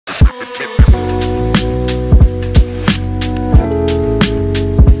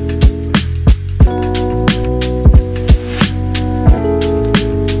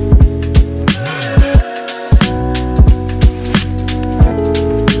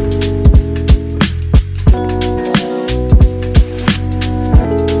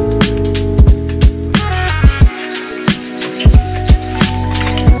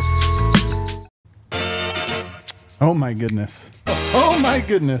Oh my goodness. Oh my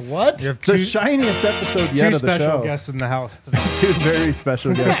goodness. What? The shiniest episode yet of the show. Two special guests in the house. Two very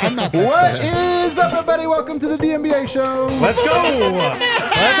special guests. I'm not What is up, everybody? Welcome to the DNVR show. Let's go.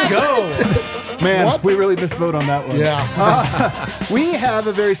 Let's go. Man, What? we really missed vote on that one. Yeah. We have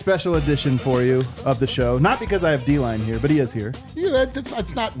a very special edition for you of the show. Not because I have D-Line here, but he is here. Yeah,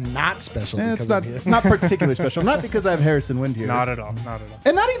 it's not special. It's because I'm here. not particularly special. Not because I have Harrison Wind here. Not at all. Not at all.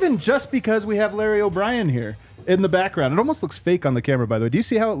 And not even just because we have Larry O'Brien here in the background. It almost looks fake on the camera, by the way. Do you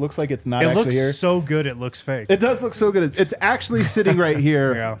see how it looks like it's not actually looks here? so good. It looks fake. It does look so good. It's actually sitting right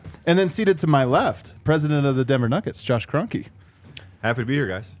here. Yeah. And then seated to my left, president of the Denver Nuggets, Josh Kroenke. Happy to be here,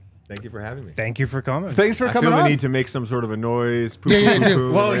 guys. Thank you for having me. Thank you for coming. Thanks for I coming feel the on. need to make some sort of a noise. Yeah, you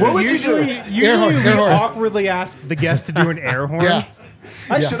do. Well, What would you usually do? Air horn, we air horn. awkwardly ask the guest to do an air horn. Yeah.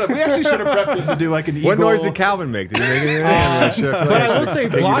 I should have. We actually should have prepped him to do like an eagle. What noise did Calvin make? Did he make anything? But I will say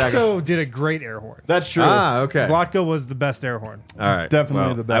Vlatko did a great air horn. That's true. Ah, okay. Vlatko was the best air horn. All right. Definitely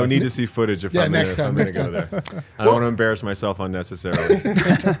well, the best. I would need to see footage if Yeah, I'm next going to time. go there. I don't want to embarrass myself unnecessarily.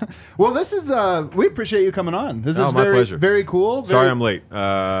 Well, this is. We appreciate you coming on. This Oh, is my very, pleasure. very cool. Sorry very, I'm late.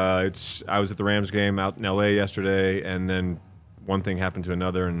 I was at the Rams game out in L.A. yesterday, and then one thing happened to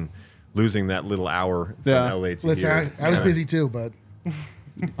another, and losing that little hour from Yeah. L.A. to Listen, here. I was busy too, but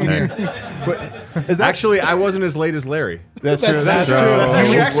I'm here. Is that Actually, I wasn't as late as Larry. That's true. That's So true. That's we'll,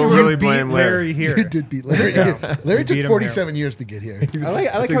 true. You actually we'll really beat blame Larry. You here. did beat Larry. Larry beat took him 47 years to get here. I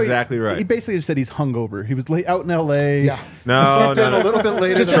like That's how exactly right. He basically just said he's hungover. He was late out in L.A. Yeah. No, slept in no. a little bit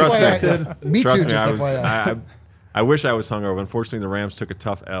later Just than Trust me. expected. Me Trust too. me, Just FYI. I wish I was hungover. Unfortunately, the Rams took a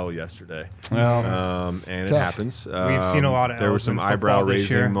tough L yesterday, Well, and it Tough. happens. We've seen a lot of There were Ls some in football eyebrow this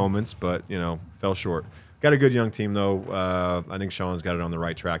year. raising moments, but fell short. Got a good young team though. I think Sean's got it on the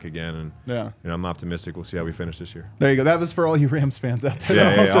right track again, and yeah. I'm optimistic. We'll see how we finish this year. There you go. That was for all you Rams fans out there.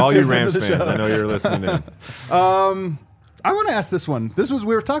 that Yeah, also all you tuned into Rams the fans. show. I know you're listening in. I want to ask this one.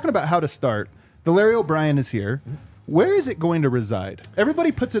 We were talking about how to start. The Larry O'Brien is here. Where is it going to reside?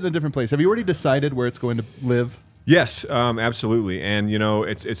 Everybody puts it in a different place. Have you already decided where it's going to live? Yes, absolutely. And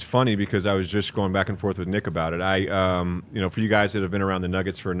it's funny because I was just going back and forth with Nick about it. For you guys that have been around the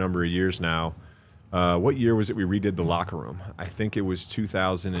Nuggets for a number of years now, what year was it we redid the locker room? I think it was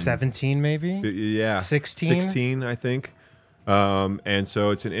 17 maybe? Yeah, 16? 16, I think. And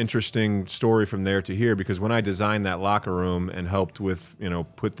so it's an interesting story from there to here because when I designed that locker room and helped with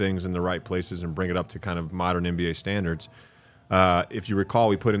put things in the right places and bring it up to kind of modern NBA standards, if you recall,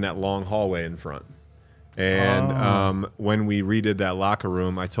 we put in that long hallway in front. And when we redid that locker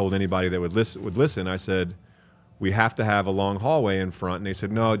room, I told anybody that would listen. I said, we have to have a long hallway in front. And they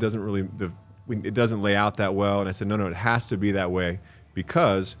said, no, it doesn't really. It doesn't lay out that well. And I said, no, it has to be that way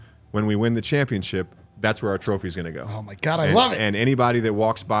because when we win the championship, that's where our trophy is going to go. Oh my God, I love it. And anybody that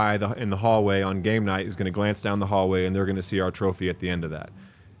walks by in the hallway on game night is going to glance down the hallway and they're going to see our trophy at the end of that.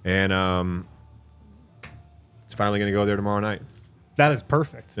 And it's finally going to go there tomorrow night. That is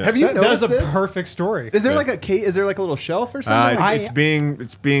perfect. Yeah. Have you That is noticed a this? perfect story. Is there like a case? Is there like a little shelf or something?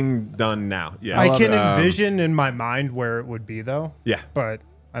 It's being done now. Yeah, I can envision in my mind where it would be though. Yeah. But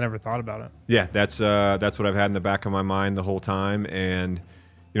I never thought about it. Yeah, that's what I've had in the back of my mind the whole time. And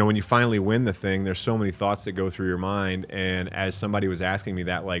when you finally win the thing, there's so many thoughts that go through your mind. And as somebody was asking me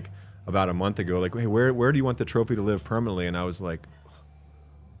that like about a month ago, like, hey, where do you want the trophy to live permanently? And I was like,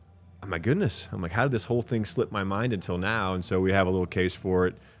 oh my goodness. I'm like, how did this whole thing slip my mind until now? And so we have a little case for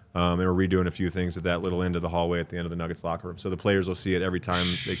it. And we're redoing a few things at that little end of the hallway at the end of the Nuggets locker room. So the players will see it every time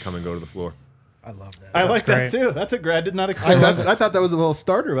they come and go to the floor. I love that. I like great. that too. That's a great. I did not expect love that. it. I thought that was a little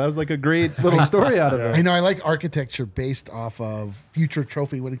starter. That was like a great little story out of it. I know. I like architecture based off of future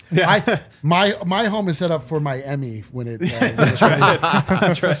trophy winning. Yeah. My home is set up for my Emmy when it. That's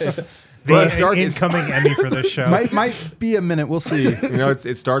right. The incoming Emmy for this show. Might be a minute. We'll see.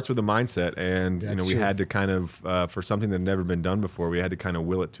 It starts with a mindset, and That's we true. had to kind of for something that had never been done before, we had to kind of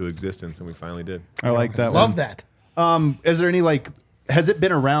will it to existence, and we finally did. I like that. Love one. that. Is there any has it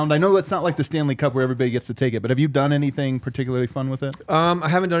been around? I know it's not like the Stanley Cup where everybody gets to take it, but have you done anything particularly fun with it? I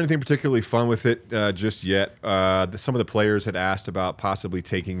haven't done anything particularly fun with it just yet. Some of the players had asked about possibly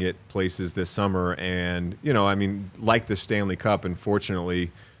taking it places this summer, and like the Stanley Cup,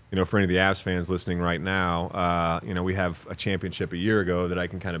 unfortunately, for any of the Avs fans listening right now, we have a championship a year ago that I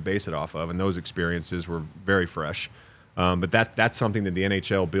can kind of base it off of, and those experiences were very fresh. But that's something that the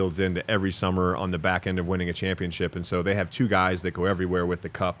NHL builds into every summer on the back end of winning a championship. And so they have two guys that go everywhere with the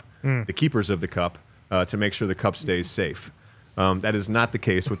cup, the keepers of the cup, to make sure the cup stays safe. That is not the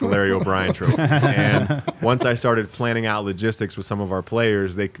case with the Larry O'Brien Trophy. And once I started planning out logistics with some of our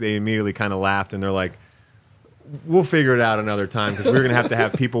players, they immediately kind of laughed, and they're like, we'll figure it out another time, because we're going to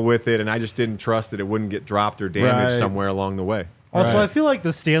have people with it, and I just didn't trust that it wouldn't get dropped or damaged somewhere along the way. Also, I feel like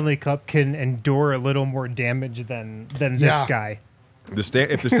the Stanley Cup can endure a little more damage than this guy.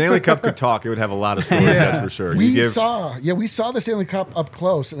 If the Stanley Cup could talk, it would have a lot of stories, that's for sure. We saw the Stanley Cup up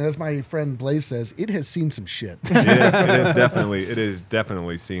close, and as my friend Blaze says, it has seen some shit. It is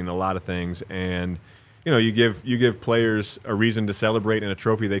definitely seen a lot of things, and you give players a reason to celebrate and a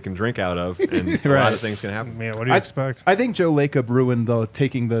trophy they can drink out of, and a lot of things can happen. Man, what do you expect? I think Joe Lacob ruined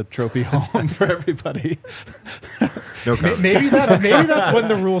taking the trophy home for everybody. No comment. Maybe that's when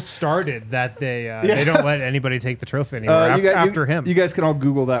the rule started, that they don't let anybody take the trophy anymore after him. You guys can all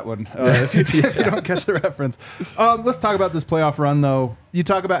Google that one if you don't catch the reference. Let's talk about this playoff run, though. You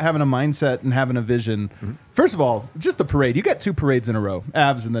talk about having a mindset and having a vision. Mm-hmm. First of all, just the parade. You got two parades in a row,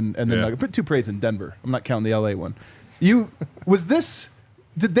 Avs and then Nuggets. Two parades in Denver. I'm not counting the LA one. Did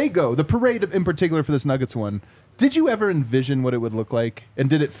they go, the parade in particular for this Nuggets one, did you ever envision what it would look like? And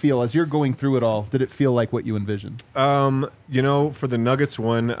did it feel, as you're going through it all, did it feel like what you envisioned? For the Nuggets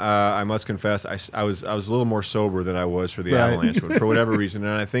one, I must confess, I was a little more sober than I was for the Avalanche one, for whatever reason.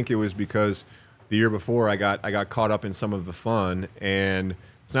 And I think it was because the year before I got caught up in some of the fun, and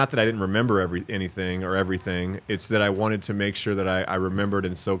it's not that I didn't remember anything or everything. It's that I wanted to make sure that I remembered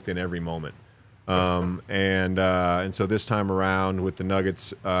and soaked in every moment. And so this time around with the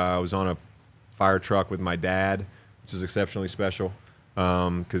Nuggets, I was on a fire truck with my dad, which is exceptionally special,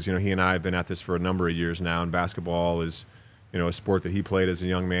 because he and I have been at this for a number of years now, and basketball is a sport that he played as a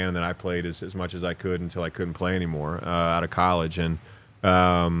young man, and that I played as much as I could until I couldn't play anymore out of college. And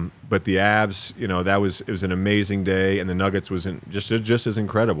but the Avs, it was an amazing day, and the Nuggets was just as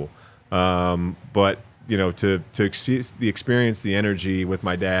incredible. But to experience the energy with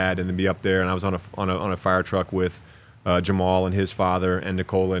my dad, and then be up there, and I was on a fire truck with Jamal and his father, and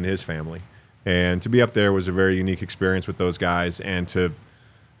Nikola and his family, and to be up there was a very unique experience with those guys, and to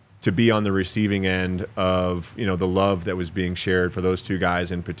be on the receiving end of the love that was being shared for those two guys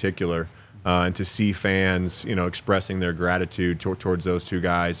in particular. And to see fans, expressing their gratitude towards those two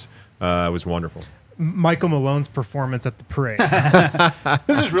guys was wonderful. Michael Malone's performance at the parade.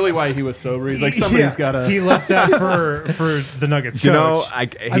 This is really why he was sober. He's like, somebody's got to... He left that for the Nuggets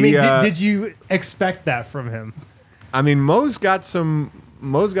coach. Did you expect that from him? I mean, Mo's got some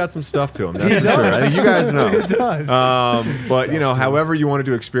stuff to him. That's for sure. I think you guys know. He does. But however you wanted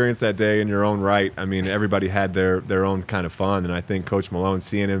to experience that day in your own right. I mean, everybody had their own kind of fun, and I think Coach Malone,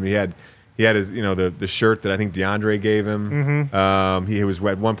 seeing him, he had his the shirt that I think DeAndre gave him. Mm-hmm. He was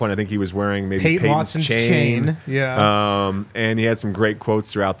at one point, I think he was wearing maybe Peyton Watson's chain. Yeah. And he had some great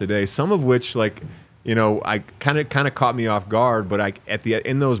quotes throughout the day. Some of which, I kind of caught me off guard. But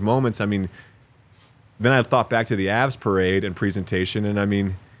in those moments, I mean, then I thought back to the Avs parade and presentation, and I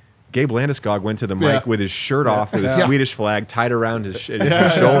mean, Gabe Landeskog went to the mic with his shirt off, with a Swedish flag tied around his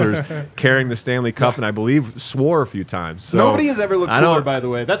shoulders, carrying the Stanley Cup, and I believe swore a few times. So nobody has ever looked cooler, by the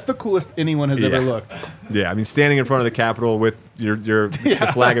way. That's the coolest anyone has ever looked. Yeah, I mean, standing in front of the Capitol with the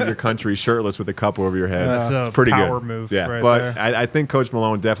flag of your country, shirtless with a cup over your head. That's a pretty power good move. Yeah, right but there. I think Coach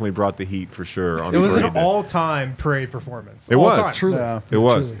Malone definitely brought the heat for sure. It was an all-time parade performance. It was. Truly. It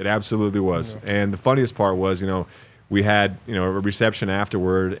was. It absolutely was. Yeah. And the funniest part was, we had a reception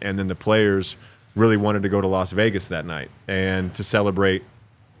afterward, and then the players really wanted to go to Las Vegas that night and to celebrate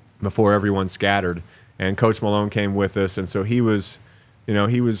before everyone scattered. And Coach Malone came with us, and so he was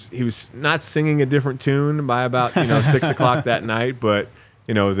not singing a different tune by about 6 o'clock that night, but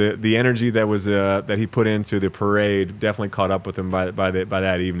the energy that was that he put into the parade definitely caught up with him by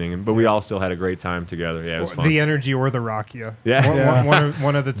that evening. But we all still had a great time together. Yeah, it was fun. The energy or the Rakia. Yeah,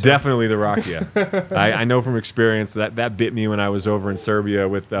 one of the two. Definitely the Rakia. I know from experience that bit me when I was over in Serbia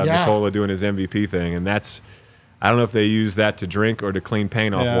with Nikola doing his MVP thing, and that's. I don't know if they use that to drink or to clean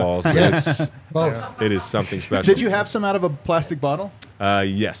paint off walls, but it is something special. Did you have some out of a plastic bottle?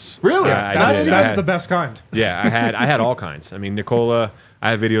 Yes. Really? That's the best kind. Yeah, I had all kinds. I mean, Nikola, I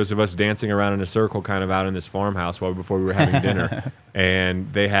have videos of us dancing around in a circle kind of out in this farmhouse before we were having dinner.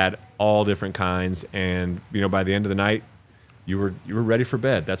 And they had all different kinds. And, by the end of the night, you were ready for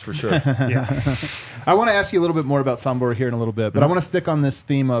bed, that's for sure. Yeah. I want to ask you a little bit more about Sombor here in a little bit, but I want to stick on this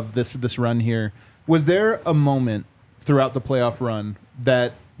theme of this run here. Was there a moment throughout the playoff run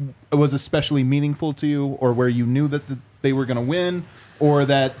that was especially meaningful to you, or where you knew that they were going to win, or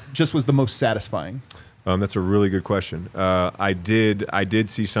that just was the most satisfying? That's a really good question. I did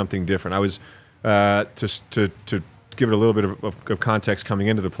see something different. I was to give it a little bit of context coming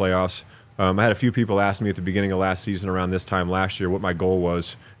into the playoffs. I had a few people ask me at the beginning of last season, around this time last year, what my goal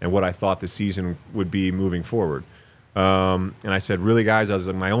was and what I thought the season would be moving forward. And I said, really, guys, I was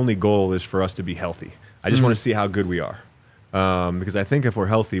like, my only goal is for us to be healthy. I just want to see how good we are, because I think if we're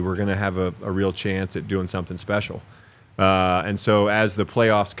healthy, we're going to have a real chance at doing something special. And so as the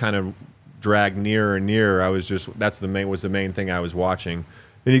playoffs kind of dragged nearer and nearer, was the main thing I was watching.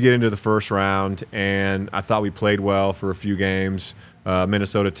 Then you get into the first round, and I thought we played well for a few games.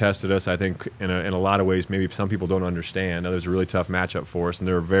 Minnesota tested us, I think, in a lot of ways. Maybe some people don't understand. That was a really tough matchup for us, and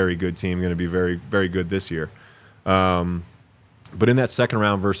they're a very good team, going to be very, very good this year. But in that second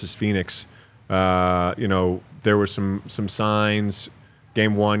round versus Phoenix, there were some signs.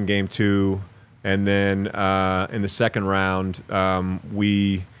 Game 1, Game 2, and then in the second round,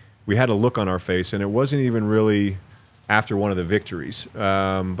 we had a look on our face, and it wasn't even really after one of the victories.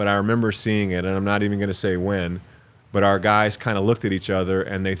 But I remember seeing it, and I'm not even going to say when, but our guys kind of looked at each other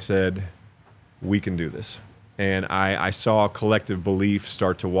and they said, we can do this. And I saw a collective belief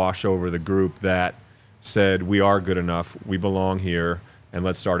start to wash over the group that said, we are good enough, we belong here, and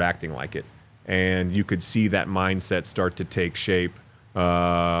let's start acting like it. And you could see that mindset start to take shape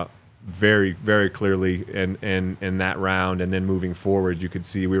very, very clearly in that round. And then moving forward, you could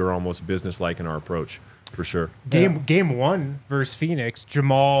see we were almost businesslike in our approach. For sure. Game 1 versus Phoenix,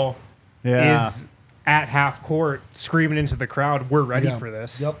 Jamal is at half court screaming into the crowd, we're ready for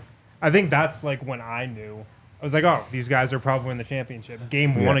this. Yep. I think that's like when I knew. I was like, oh, these guys are probably winning the championship.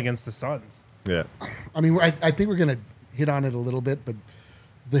 Game 1 against the Suns. Yeah. I mean, I think we're going to hit on it a little bit, but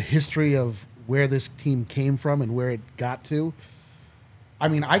the history of where this team came from and where it got to, I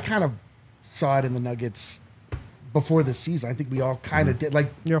mean, I kind of saw it in the Nuggets before the season. I think we all kind of did,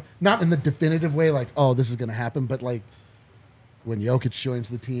 not in the definitive way, like, oh, this is going to happen, but like when Jokic joins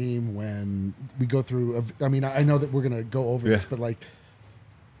the team, when we go through, I mean, I know that we're going to go over this, but like,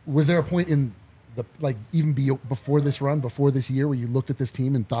 was there a point in the, like, even before this run, before this year, where you looked at this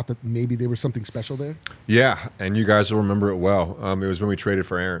team and thought that maybe there was something special there? Yeah, and you guys will remember it well. It was when we traded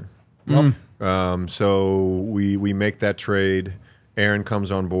for Aaron. So we make that trade. Aaron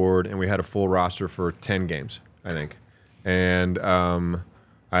comes on board, and we had a full roster for 10 games, I think. And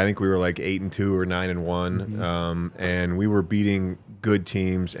I think we were like 8-2 or 9-1, and we were beating good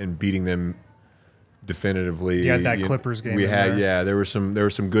teams and beating them definitively. Yeah, that Clippers game. We had, there were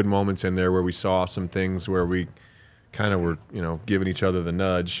some good moments in there where we saw some things where we kind of were, giving each other the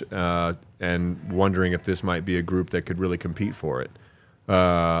nudge and wondering if this might be a group that could really compete for it.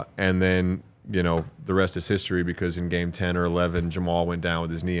 And then, the rest is history, because in game 10 or 11, Jamal went down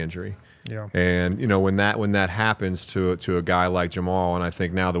with his knee injury. Yeah. And when that happens to a guy like Jamal, and I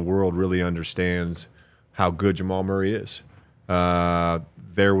think now the world really understands how good Jamal Murray is,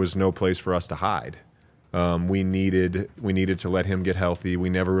 there was no place for us to hide. We needed to let him get healthy. We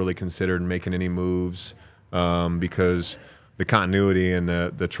never really considered making any moves because the continuity and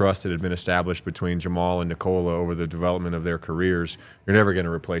the trust that had been established between Jamal and Nikola over the development of their careers, you're never going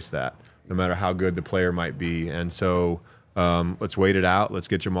to replace that, no matter how good the player might be. And so let's wait it out. Let's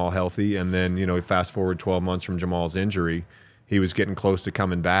get Jamal healthy. And then, fast forward 12 months from Jamal's injury, he was getting close to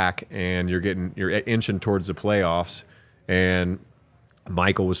coming back, and you're inching towards the playoffs. And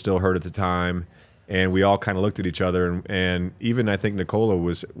Michael was still hurt at the time. And we all kind of looked at each other, and even I think Nikola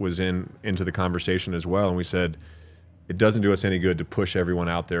was into the conversation as well. And we said, it doesn't do us any good to push everyone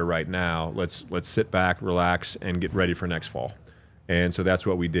out there right now. Let's sit back, relax, and get ready for next fall. And so that's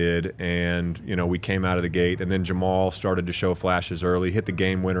what we did. And, we came out of the gate. And then Jamal started to show flashes early, hit the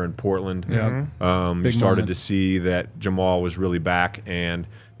game winner in Portland. Yeah. We started to see that Jamal was really back. And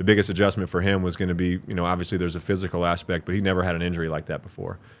the biggest adjustment for him was going to be, obviously there's a physical aspect, but he never had an injury like that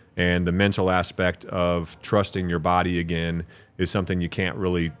before. And the mental aspect of trusting your body again is something you can't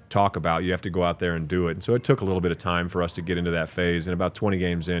really talk about. You have to go out there and do it. And so it took a little bit of time for us to get into that phase. And about 20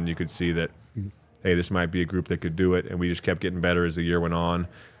 games in, you could see that, hey, this might be a group that could do it. And we just kept getting better as the year went on.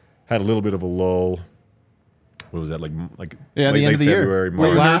 Had a little bit of a lull. What was that, like the end of the February, year? March.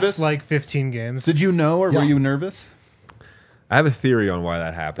 Were you Last nervous? like 15 games. Did you know, or were you nervous? I have a theory on why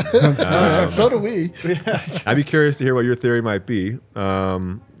that happened. So do we. I'd be curious to hear what your theory might be.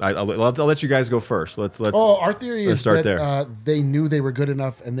 I'll let you guys go first. Let's. Our theory is start that they knew they were good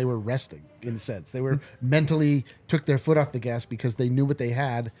enough, and they were resting, in a sense. They were mentally took their foot off the gas because they knew what they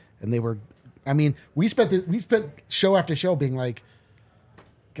had, and they were. I mean, we spent show after show being like,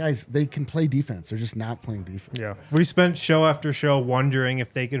 guys, they can play defense. They're just not playing defense. Yeah. We spent show after show wondering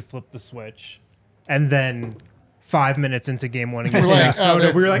if they could flip the switch. And then 5 minutes into game one against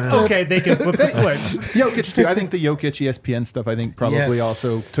Minnesota, we were like, okay, they can flip the switch. Jokic, too. I think the Jokic ESPN stuff, I think, probably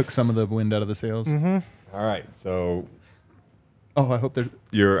also took some of the wind out of the sails. All right, so I hope there's...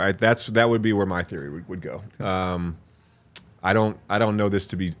 that would be where my theory would go. I don't know this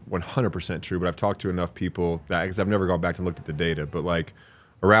to be 100% true, but I've talked to enough people that, because I've never gone back and looked at the data, but like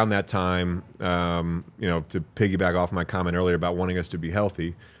around that time, to piggyback off my comment earlier about wanting us to be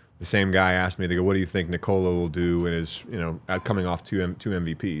healthy, the same guy asked me, they go, what do you think Nikola will do in his, coming off two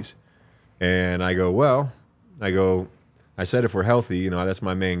MVPs? And I go, I said, if we're healthy, that's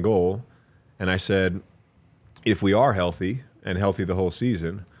my main goal. And I said, if we are healthy and healthy the whole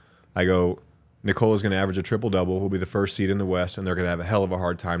season, I go, Nikola's going to average a triple-double. We'll be the first seed in the West, and they're going to have a hell of a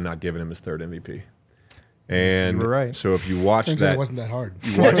hard time not giving him his third MVP. And you were right. So if you watch that, it wasn't that hard.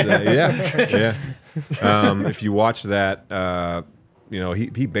 You watch that, yeah. If you watch that,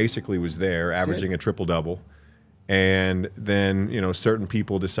 he basically was there, averaging a triple-double, and then certain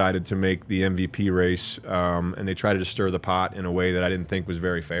people decided to make the MVP race, and they tried to stir the pot in a way that I didn't think was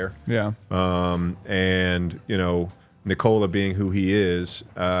very fair. Yeah. Nikola being who he is,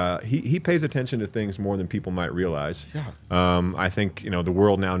 he pays attention to things more than people might realize. Yeah. I think the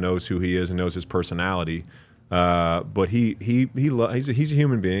world now knows who he is and knows his personality. But he's a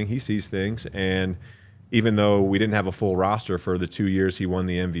human being. He sees things, and even though we didn't have a full roster for the 2 years he won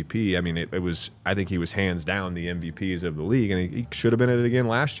the MVP, I mean, I think he was hands down the MVPs of the league, and he should have been it again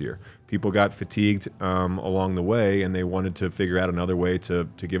last year. People got fatigued along the way, and they wanted to figure out another way to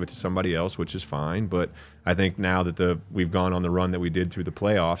give it to somebody else, which is fine. But I think now that we've gone on the run that we did through the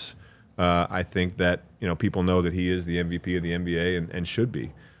playoffs, I think that people know that he is the MVP of the NBA and should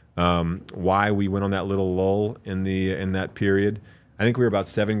be. Why we went on that little lull in that period? I think we were about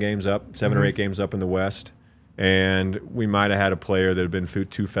 7 or 8 games up in the West, and we might have had a player that had been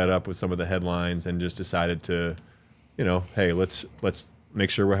too fed up with some of the headlines and just decided to, hey, let's make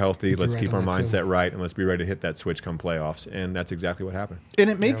sure we're healthy, let's keep our mindset right, and let's be ready to hit that switch come playoffs. And that's exactly what happened.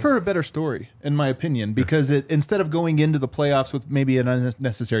 And it made for a better story, in my opinion, because instead of going into the playoffs with maybe an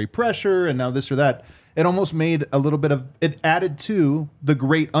unnecessary pressure and now this or that, it almost made a little bit of, it added to the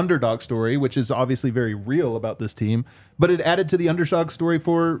great underdog story, which is obviously very real about this team, but it added to the underdog story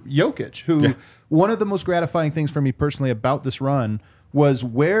for Jokic, who one of the most gratifying things for me personally about this run was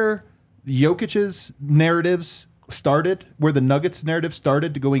where Jokic's narratives started, where the Nuggets narrative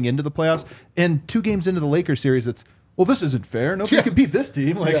started to going into the playoffs, and 2 games into the Lakers series, it's, well, this isn't fair. Nobody can beat this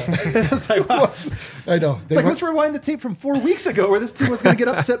team. It's like, wow. I know. It's like, let's rewind the tape from 4 weeks ago where this team was going to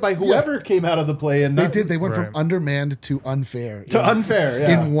get upset by whoever came out of the play. And they went from undermanned to unfair.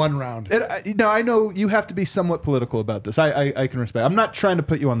 In one round. And, I know you have to be somewhat political about this. I can respect. I'm not trying to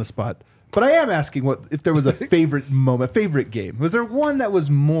put you on the spot, but I am asking if there was a favorite moment, favorite game. Was there one that was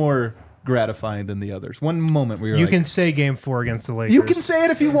more gratifying than the others? One moment where you can say Game 4 against the Lakers. You can say it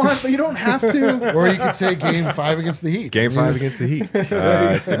if you want, but you don't have to. Or you could say Game 5 against the Heat. Game 5 against the Heat.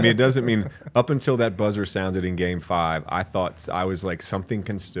 It doesn't mean up until that buzzer sounded in Game 5, I was like, something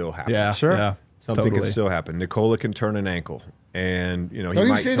can still happen. Yeah, sure. Yeah, something can still happen. Nikola can turn an ankle. And he don't might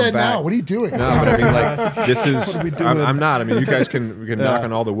even say that back. Now. What are you doing? No, but I mean, like, this is. I'm not. I mean, you guys can knock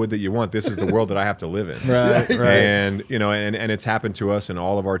on all the wood that you want. This is the world that I have to live in. Right. And and it's happened to us in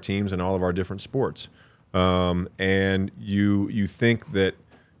all of our teams and all of our different sports. And you think that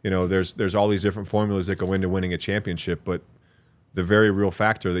there's all these different formulas that go into winning a championship, but the very real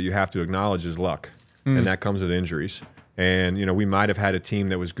factor that you have to acknowledge is luck, and that comes with injuries. And we might have had a team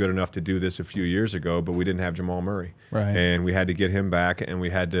that was good enough to do this a few years ago, but we didn't have Jamal Murray, and we had to get him back, and we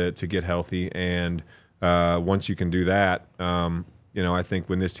had to get healthy. And once you can do that, I think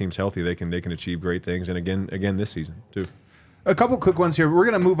when this team's healthy, they can achieve great things. And again this season too. A couple quick ones here. We're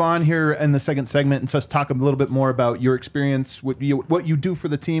going to move on here in the second segment and just talk a little bit more about your experience, what you do for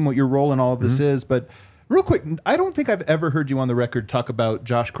the team, what your role in all of this is. But real quick, I don't think I've ever heard you on the record talk about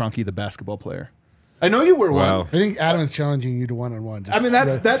Josh Kroenke, the basketball player. I know you were one. I think Adam is challenging you to one-on-one. I mean, I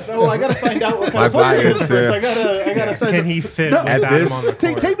got to find out what kind of player he is first. I got to say. Can he fit with Adam on the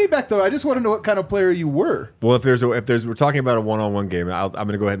court? Take me back, though. I just want to know what kind of player you were. Well, if we're talking about a one-on-one game, I'm going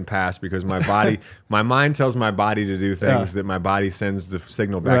to go ahead and pass because my mind tells my body to do things that my body sends the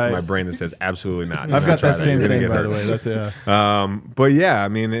signal back to my brain that says absolutely not. I've got that same thing, by the way. But yeah, I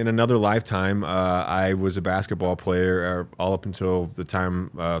mean, in another lifetime, I was a basketball player all up until the time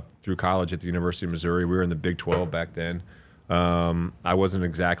through college at the University of Missouri. We were in the Big 12 back then. I wasn't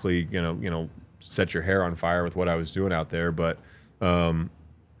exactly, set your hair on fire with what I was doing out there, but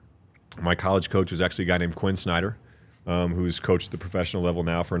my college coach was actually a guy named Quinn Snyder. who's coached at the professional level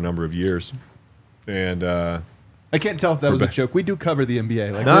now for a number of years. And I can't tell if that was a joke. We do cover the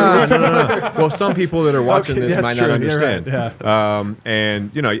NBA. Like, no. Well, some people that are watching this might not true. understand. Right. Yeah.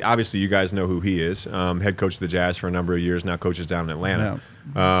 And, you know, obviously you guys know who he is. Head coach of the Jazz for a number of years, now coaches down in Atlanta.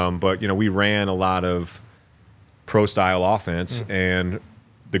 Yeah. But, you know, we ran a lot of pro-style offense, and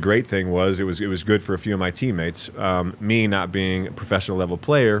the great thing was it was good for a few of my teammates. Me not being a professional level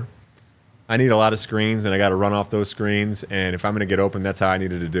player, I need a lot of screens, and I got to run off those screens, and if I'm going to get open, that's how I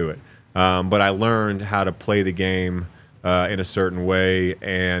needed to do it. But I learned how to play the game in a certain way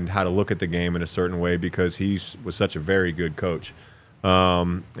and how to look at the game in a certain way because he was such a very good coach.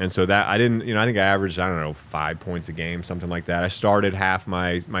 And so that I didn't, you know, I think I averaged, I don't know, 5 points a game, something like that. I started half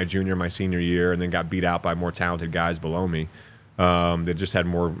my junior, my senior year, and then got beat out by more talented guys below me. That just had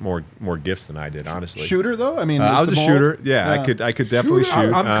more gifts than I did, honestly. Shooter though, I mean, I was a shooter. Yeah, I could definitely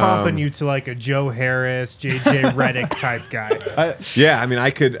shoot. I'm comping you to like a Joe Harris, JJ Redick type guy. Yeah, I mean,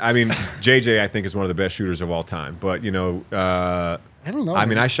 JJ I think is one of the best shooters of all time. But you know, I don't know. I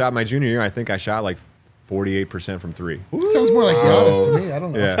mean, I shot my junior year. I think I shot like 48% from three. Sounds more like Giannis to me. I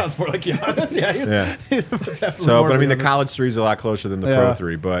don't know. Yeah. Sounds more like Giannis. Yeah. He's definitely so, more but I mean, the of a- college three is a lot closer than the pro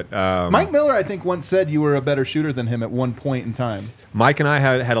three. But Mike Miller, I think, once said you were a better shooter than him at one point in time. Mike and I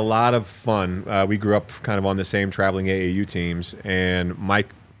had a lot of fun. We grew up kind of on the same traveling AAU teams, and Mike,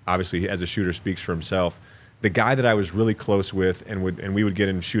 obviously, as a shooter, speaks for himself. The guy that I was really close with, and we would get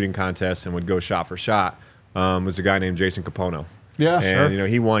in shooting contests and would go shot for shot, was a guy named Jason Capono. Yeah, and, sure. you know,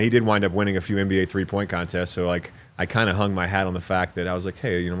 he won. He did wind up winning a few NBA three-point contests. So, like, I kind of hung my hat on the fact that I was like,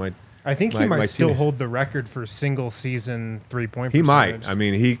 hey, you know, I think he might my still team- hold the record for single season 3-point. He percentage. might. I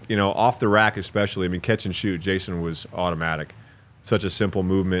mean, he, you know, off the rack especially. I mean, catch and shoot. Jason was automatic. Such a simple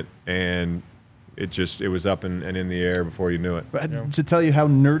movement, and it was up and in the air before you knew it. But to tell you how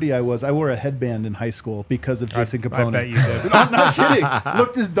nerdy I was, I wore a headband in high school because of Jason Capono. I bet you did. I'm not kidding.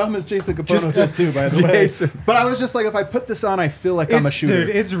 Looked as dumb as Jason Capono did too, by the way. But I was just like, if I put this on, I feel like I'm a shooter.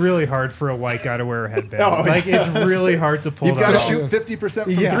 Dude, it's really hard for a white guy to wear a headband. Oh, like, it's really hard to pull You've that got to off. shoot 50%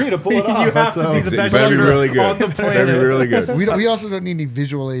 from three to pull it off. You have to be the You best better be shooter really good. on the Better planet. be really good. We also don't need any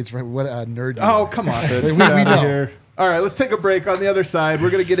visual aids for what a nerd. Oh, come on. We know. Here. All right, let's take a break. On the other side, we're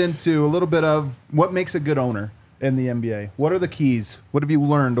going to get into a little bit of what makes a good owner in the NBA. What are the keys? What have you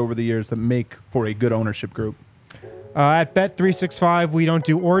learned over the years that make for a good ownership group? At Bet365, we don't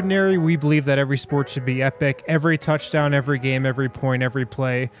do ordinary. We believe that every sport should be epic. Every touchdown, every game, every point, every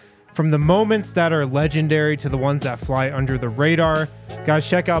play. From the moments that are legendary to the ones that fly under the radar. Guys,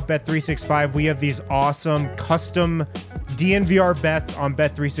 check out Bet365. We have these awesome custom DNVR bets on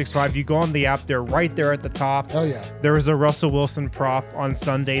Bet365. You go on the app, they're right there at the top. Oh, yeah. There was a Russell Wilson prop on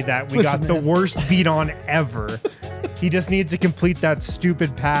Sunday that we got the worst beat on ever. He just needs to complete that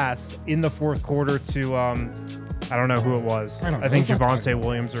stupid pass in the fourth quarter to, I don't know who it was. I think Javonte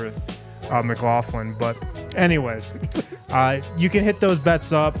Williams or McLaughlin. But anyways, you can hit those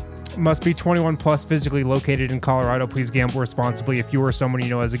bets up. Must be 21 plus, physically located in Colorado. Please gamble responsibly. If you or someone you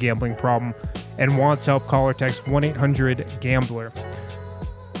know has a gambling problem and wants help, call or text 1-800-GAMBLER.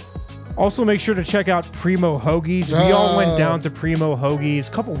 Also, make sure to check out Primo Hoagies. We all went down to Primo Hoagies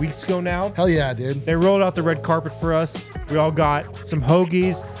a couple weeks ago now. Hell yeah, dude. They rolled out the red carpet for us. We all got some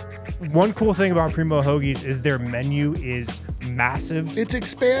hoagies. One cool thing about Primo Hoagies is their menu is massive. It's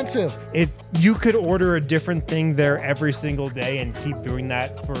expansive. You could order a different thing there every single day and keep doing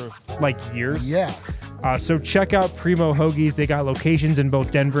that for like years. Yeah. So check out Primo Hoagies. They got locations in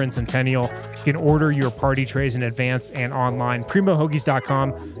both Denver and Centennial. You can order your party trays in advance and online.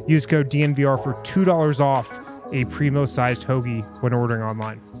 PrimoHoagies.com. Use code DNVR for $2 off a Primo-sized hoagie when ordering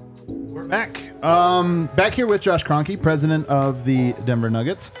online. We're back. Back here with Josh Kroenke, president of the Denver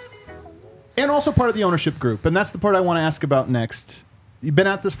Nuggets, and also part of the ownership group. And that's the part I want to ask about next. You've been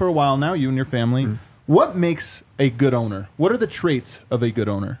at this for a while now, you and your family. Mm-hmm. What makes a good owner? What are the traits of a good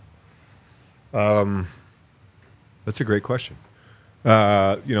owner? That's a great question.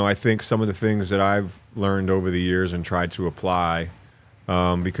 I think some of the things that I've learned over the years and tried to apply,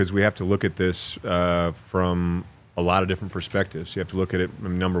 because we have to look at this from a lot of different perspectives. You have to look at it,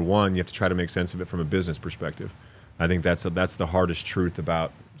 number one, you have to try to make sense of it from a business perspective. I think that's the hardest truth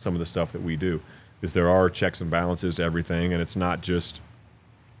about some of the stuff that we do, is there are checks and balances to everything, and it's not just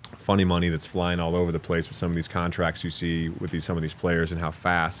funny money that's flying all over the place with some of these contracts you see with some of these players and how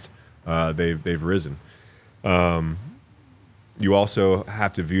fast they've risen. You also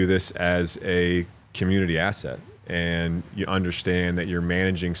have to view this as a community asset, and you understand that you're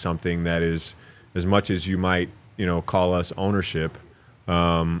managing something that is, as much as you might call us ownership,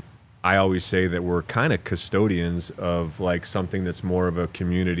 I always say that we're kind of custodians of like something that's more of a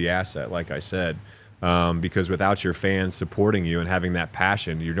community asset, like I said. because without your fans supporting you and having that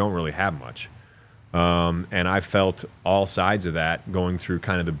passion, you don't really have much. And I felt all sides of that going through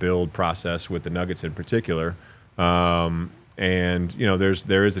kind of the build process with the Nuggets in particular. And you know,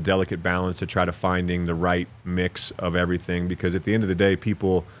 there is a delicate balance to try to finding the right mix of everything, because at the end of the day,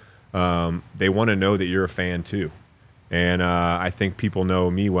 people they want to know that you're a fan too. And I think people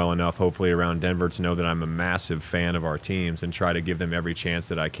know me well enough, hopefully around Denver, to know that I'm a massive fan of our teams and try to give them every chance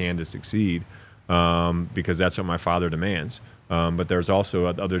that I can to succeed, because that's what my father demands. But there's also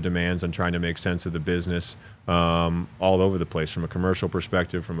other demands on trying to make sense of the business all over the place, from a commercial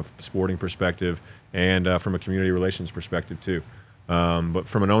perspective, from a sporting perspective, and from a community relations perspective too. But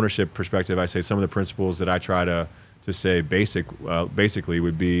from an ownership perspective, I say some of the principles that I try to say basically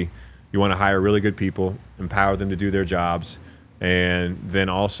would be: you want to hire really good people, empower them to do their jobs, and then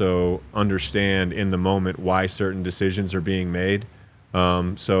also understand in the moment why certain decisions are being made.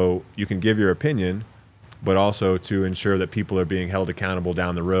 So you can give your opinion, but also to ensure that people are being held accountable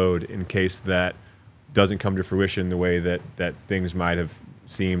down the road in case that doesn't come to fruition the way that things might have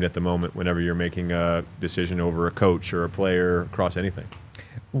seemed at the moment whenever you're making a decision over a coach or a player across anything.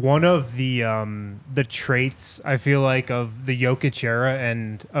 One of the traits I feel like of the Jokic era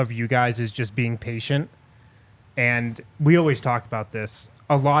and of you guys is just being patient. And we always talk about this.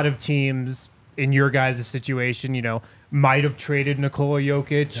 A lot of teams in your guys' situation, you know, might have traded Nikola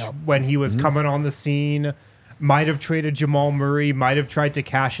Jokic when he was coming on the scene, might have traded Jamal Murray, might have tried to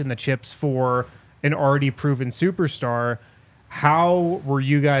cash in the chips for an already proven superstar. How were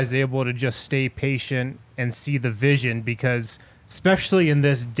you guys able to just stay patient and see the vision? Because especially in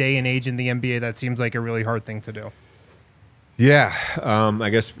this day and age in the NBA, that seems like a really hard thing to do. Yeah, I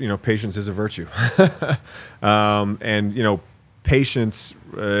guess, you know, patience is a virtue. And, you know, patience,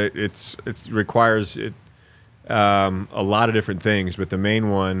 it requires a lot of different things, but the main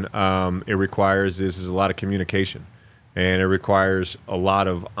one it requires is a lot of communication, and it requires a lot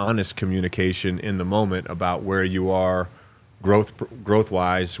of honest communication in the moment about where you are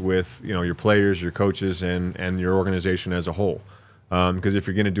growth-wise with, you know, your players, your coaches, and your organization as a whole. Because if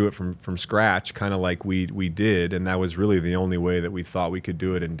you're going to do it from scratch, kind of like we did, and that was really the only way that we thought we could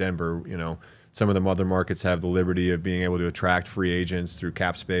do it in Denver. You know, some of the other markets have the liberty of being able to attract free agents through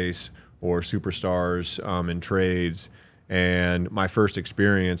cap space or superstars in trades. And my first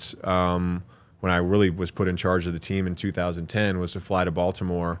experience when I really was put in charge of the team in 2010 was to fly to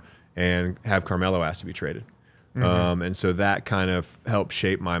Baltimore and have Carmelo asked to be traded. And so that kind of helped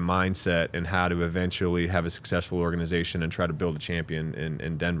shape my mindset and how to eventually have a successful organization and try to build a champion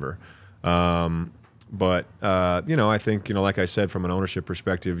in Denver. But you know, I think, you know, like I said, from an ownership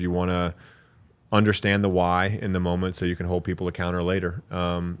perspective, you want to understand the why in the moment so you can hold people accountable later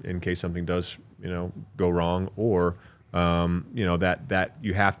in case something does, you know, go wrong, or you know, that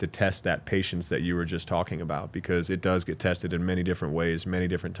you have to test that patience that you were just talking about, because it does get tested in many different ways, many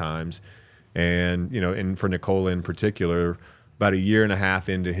different times. And, you know, and for Nikola in particular, about 1.5 years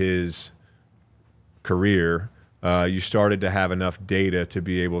into his career, you started to have enough data to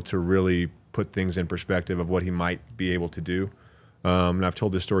be able to really put things in perspective of what he might be able to do. And I've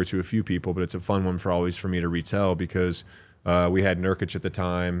told this story to a few people, but it's a fun one for me to retell, because we had Nurkic at the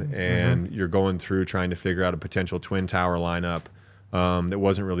time, and you're going through trying to figure out a potential twin tower lineup that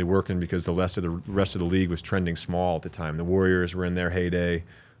wasn't really working because the rest of the league was trending small at the time. The Warriors were in their heyday.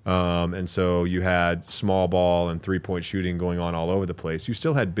 And so you had small ball and three-point shooting going on all over the place. You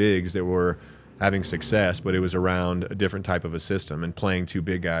still had bigs that were having success, but it was around a different type of a system, and playing two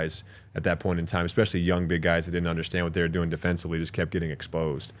big guys at that point in time, especially young big guys that didn't understand what they were doing defensively, just kept getting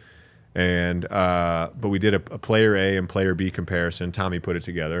exposed. And but we did a player A and player B comparison. Tommy put it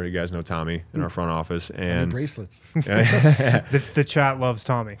together. You guys know Tommy in our front office. And bracelets. The chat loves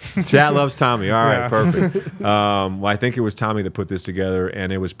Tommy. Chat loves Tommy. All right, perfect. Well, I think it was Tommy that put this together,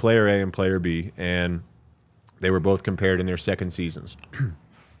 and it was player A and player B, and they were both compared in their second seasons.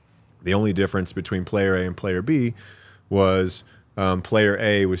 The only difference between player A and player B was player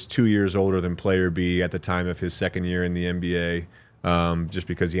A was 2 years older than player B at the time of his second year in the NBA. Just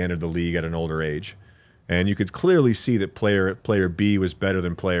because he entered the league at an older age. And you could clearly see that player B was better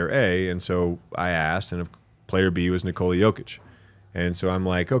than player A, and so I asked, and if player B was Nikola Jokic. And so I'm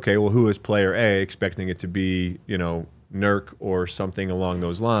like, okay, well, who is player A, expecting it to be, you know, Nurk or something along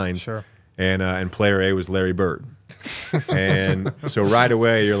those lines. Sure. And player A was Larry Bird. And so right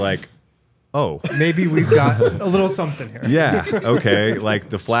away you're like, oh, maybe we've got a little something here. Yeah, okay. Like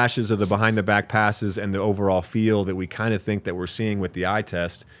the flashes of the behind-the-back passes and the overall feel that we kind of think that we're seeing with the eye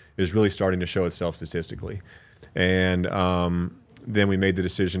test is really starting to show itself statistically. And then we made the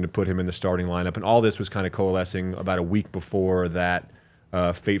decision to put him in the starting lineup. And all this was kind of coalescing about a week before that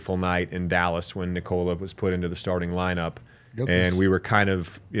fateful night in Dallas when Nikola was put into the starting lineup. Jokic. And we were kind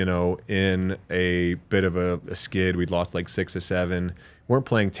of, in a bit of a skid. We'd lost like 6 or 7. Weren't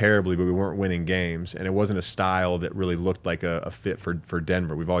playing terribly, but we weren't winning games. And it wasn't a style that really looked like a fit for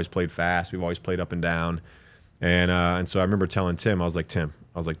Denver. We've always played fast. We've always played up and down. And so I remember telling Tim, I was like,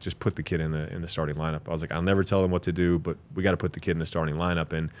 just put the kid in the starting lineup. I was like, I'll never tell him what to do, but we got to put the kid in the starting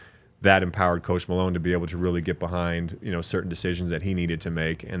lineup. And that empowered Coach Malone to be able to really get behind, certain decisions that he needed to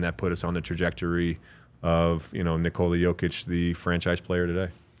make. And that put us on the trajectory of, Nikola Jokic, the franchise player today.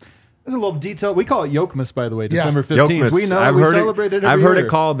 There's a little detail. We call it Yokmas, by the way, December 15th. Yokmas. We know I've we heard celebrate it every I've heard year. it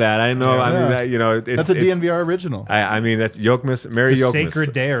called that. I know. Yeah. I mean, that, that's a DNVR original. I mean, that's Yokmas. Merry It's a Yokmas.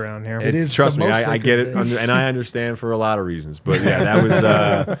 sacred day around here. It is. Trust the me, most I get it, sacred day. and I understand for a lot of reasons. But yeah,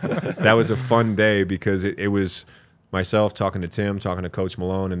 that was a fun day because it was myself talking to Tim, talking to Coach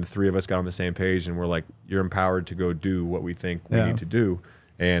Malone, and the three of us got on the same page, and we're like, "You're empowered to go do what we think we need to do."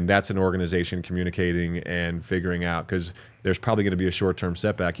 And that's an organization communicating and figuring out, because there's probably going to be a short-term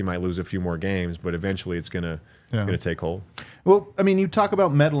setback. You might lose a few more games, but eventually it's going to take hold. Well, I mean, you talk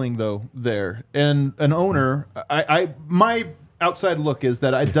about meddling though there, and an owner. My outside look is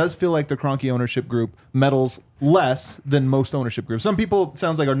that it does feel like the Kroenke ownership group meddles less than most ownership groups. Some people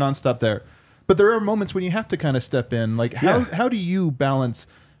sounds like are nonstop there, but there are moments when you have to kind of step in. Like how do you balance?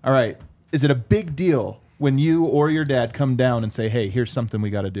 All right, is it a big deal when you or your dad come down and say, "Hey, here's something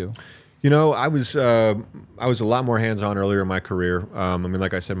we got to do"? I was a lot more hands-on earlier in my career. I mean,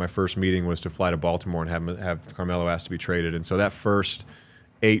 like I said, my first meeting was to fly to Baltimore and have Carmelo asked to be traded, and so that first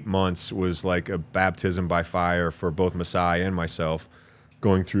 8 months was like a baptism by fire for both Masai and myself,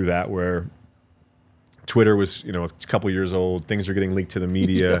 going through that, where Twitter was, a couple years old, things are getting leaked to the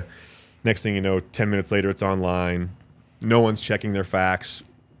media. Next thing you know, 10 minutes later, it's online. No one's checking their facts.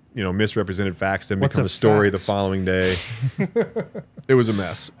 Misrepresented facts then become a story the following day. It was a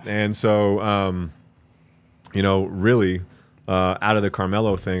mess. And so, really, out of the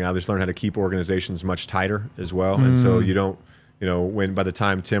Carmelo thing, I just learned how to keep organizations much tighter as well. And so you don't, when by the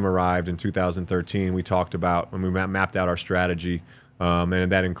time Tim arrived in 2013, we talked about when we mapped out our strategy,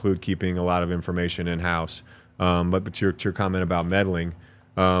 and that included keeping a lot of information in-house. But to your comment about meddling,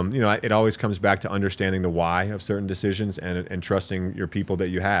 it always comes back to understanding the why of certain decisions and trusting your people that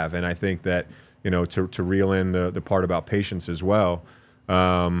you have. And I think that, to reel in the part about patience as well,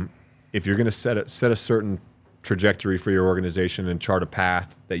 if you're going to set a certain trajectory for your organization and chart a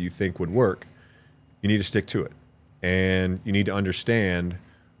path that you think would work, you need to stick to it. And you need to understand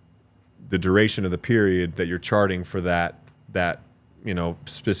the duration of the period that you're charting for that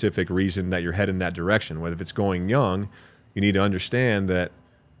specific reason that you're heading that direction. Whether if it's going young, you need to understand that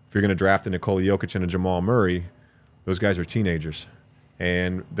if you're going to draft a Nikola Jokic and a Jamal Murray, those guys are teenagers.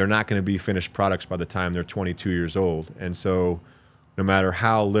 And they're not going to be finished products by the time they're 22 years old. And so no matter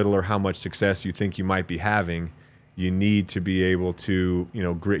how little or how much success you think you might be having, you need to be able to,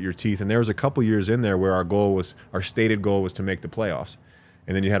 grit your teeth. And there was a couple years in there where our stated goal was to make the playoffs.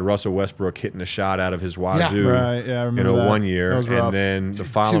 And then you had Russell Westbrook hitting a shot out of his wazoo, Right, yeah, I remember that. 1 year, That was rough. and then the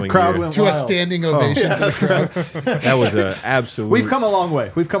following crowd year, went To a wild. standing ovation to the crowd. that was an absolute. We've come a long way.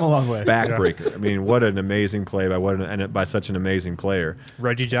 Backbreaker. I mean, what an amazing play by such an amazing player.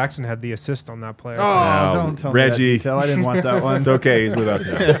 Reggie Jackson had the assist on that play. Oh, Now, don't tell me Reggie. that detail. I didn't want that one. It's okay. He's with us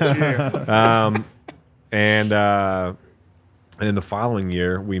now. And then the following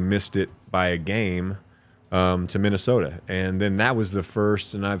year, we missed it by a game to Minnesota. And then that was the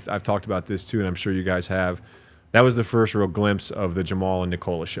first, and I've talked about this too, and I'm sure you guys have, that was the first real glimpse of the Jamal and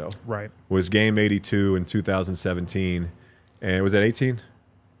Nikola show. Right. Was game 82 in 2017. And was that 18?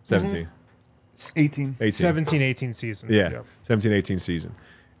 17. 18. 17-18 season. Yeah, 17-18 season.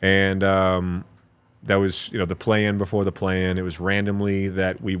 And that was, the play-in before the play-in. It was randomly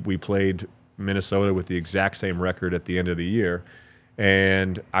that we played Minnesota with the exact same record at the end of the year.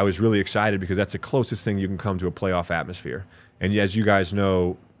 And I was really excited because that's the closest thing you can come to a playoff atmosphere. And as you guys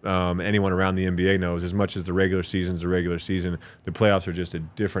know, anyone around the NBA knows, as much as the regular season's the regular season, the playoffs are just a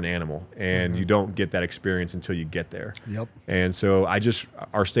different animal. And you don't get that experience until you get there. Yep. And so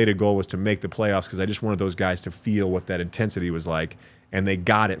our stated goal was to make the playoffs because I just wanted those guys to feel what that intensity was like. And they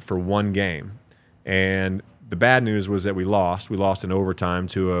got it for one game. And the bad news was that we lost. We lost in overtime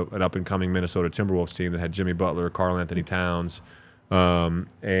to an up-and-coming Minnesota Timberwolves team that had Jimmy Butler, Karl Anthony Towns, and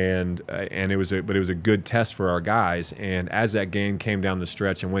it was a good test for our guys. And as that game came down the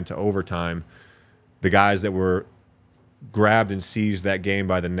stretch and went to overtime, the guys that were grabbed and seized that game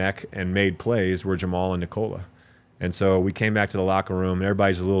by the neck and made plays were Jamal and Nikola. And so we came back to the locker room, and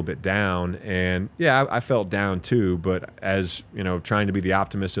everybody's a little bit down. And yeah, I felt down too. But as trying to be the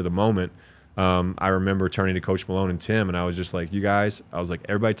optimist of the moment, I remember turning to Coach Malone and Tim, and I was just like, you guys, I was like,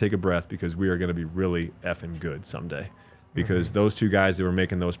 everybody take a breath because we are going to be really effing good someday. Because those two guys that were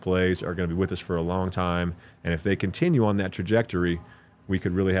making those plays are going to be with us for a long time. And if they continue on that trajectory, we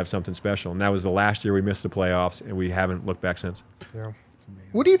could really have something special. And that was the last year we missed the playoffs, and we haven't looked back since. Yeah.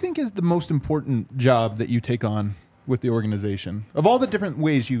 What do you think is the most important job that you take on with the organization? Of all the different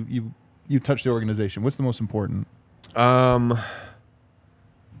ways you touch the organization, what's the most important?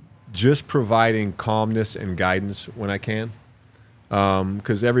 Just providing calmness and guidance when I can.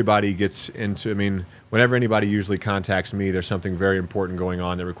 Because everybody gets into, I mean, whenever anybody usually contacts me, there's something very important going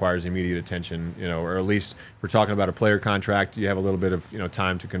on that requires immediate attention, you know, or at least if we're talking about a player contract, you have a little bit of, you know,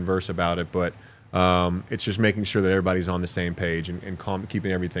 time to converse about it. But it's just making sure that everybody's on the same page and calm,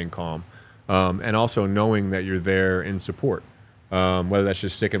 keeping everything calm. And also knowing that you're there in support, whether that's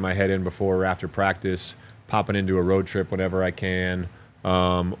just sticking my head in before or after practice, popping into a road trip whenever I can,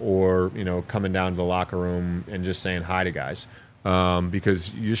 or, you know, coming down to the locker room and just saying hi to guys.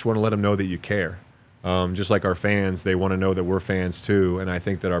 Because you just want to let them know that you care. Just like our fans, they want to know that we're fans too. And I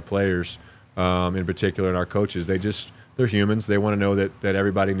think that our players, in particular, and our coaches, they're humans. They want to know that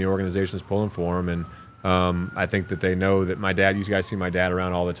everybody in the organization is pulling for them. And I think that they know that my dad, you guys see my dad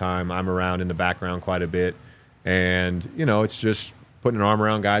around all the time. I'm around in the background quite a bit. And, you know, it's just putting an arm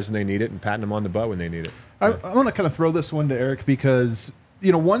around guys when they need it and patting them on the butt when they need it. I want to kind of throw this one to Eric because,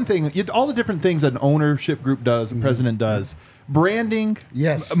 you know, one thing, all the different things that an ownership group does, a president does, branding,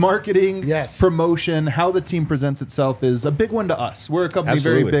 yes, marketing, yes, promotion, how the team presents itself is a big one to us. We're a company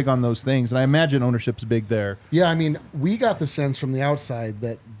very big on those things, and I imagine ownership's big there. Yeah, I mean, we got the sense from the outside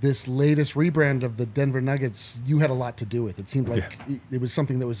that this latest rebrand of the Denver Nuggets, you had a lot to do with. It seemed like it was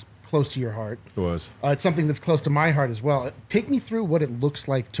something that was close to your heart. It was. It's something that's close to my heart as well. Take me through what it looks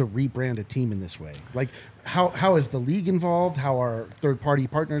like to rebrand a team in this way. Like, how is the league involved? How are third-party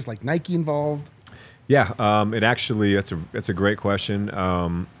partners like Nike involved? Yeah, it actually, that's a great question,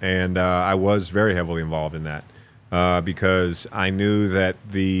 and I was very heavily involved in that because I knew that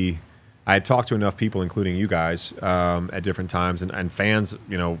I had talked to enough people, including you guys, at different times, and fans,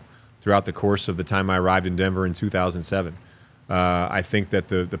 you know, throughout the course of the time I arrived in Denver in 2007. I think that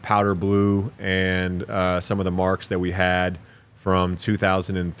the powder blue and some of the marks that we had from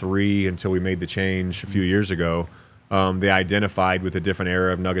 2003 until we made the change a few years ago, they identified with a different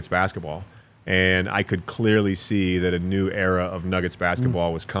era of Nuggets basketball. And I could clearly see that a new era of Nuggets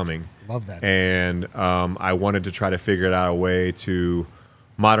basketball was coming. Love that. And I wanted to try to figure out a way to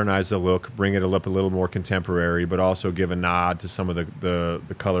modernize the look, bring it up a little more contemporary, but also give a nod to some of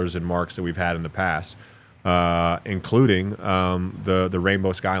the colors and marks that we've had in the past, including the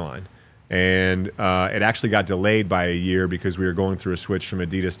rainbow skyline. And it actually got delayed by a year because we were going through a switch from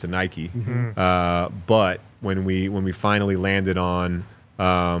Adidas to Nike. But when we finally landed on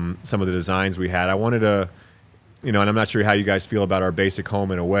some of the designs we had, I wanted to, you know, and I'm not sure how you guys feel about our basic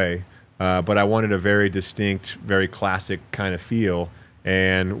home in a way, but I wanted a very distinct, very classic kind of feel.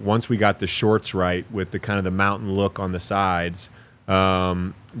 And once we got the shorts right with the kind of the mountain look on the sides,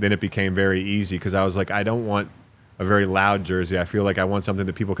 then it became very easy because I was like, I don't want a very loud jersey. I feel like I want something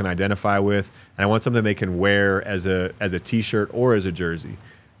that people can identify with, and I want something they can wear as a T-shirt or as a jersey.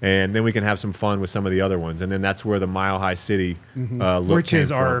 And then we can have some fun with some of the other ones. And then that's where the Mile High City look which is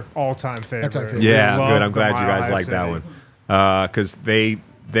came our from. all-time favorite. That's our favorite. Yeah, We good. love I'm glad the you Mile guys High like that City. one. Because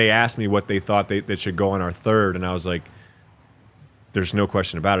they asked me what they thought that should go on our third, and I was like, there's no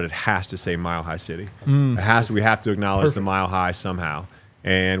question about it. It has to say Mile High City. It has to, we have to acknowledge the Mile High somehow.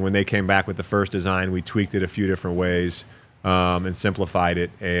 And when they came back with the first design, we tweaked it a few different ways and simplified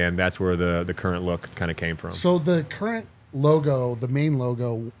it, and that's where the current look kind of came from. So the current logo, the main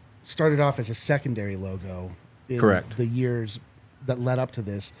logo, started off as a secondary logo in Correct. the years that led up to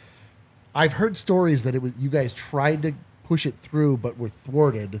this. I've heard stories that you guys tried to push it through but were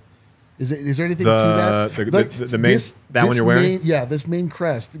thwarted. Is there anything to that? The main that one you're wearing? This main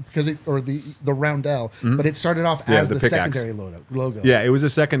crest, because the roundel, but it started off as the secondary logo. Yeah, it was a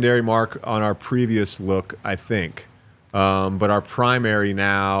secondary mark on our previous look, I think. But our primary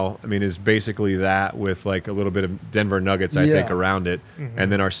now, I mean, is basically that with like a little bit of Denver Nuggets, I think, around it.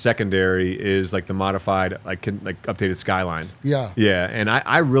 And then our secondary is like the modified, like updated skyline. Yeah. Yeah, and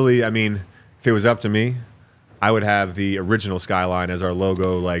I really, I mean, if it was up to me, I would have the original skyline as our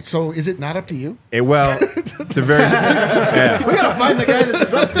logo. Like, so is it not up to you? Well, it's a very yeah. We gotta find the guy this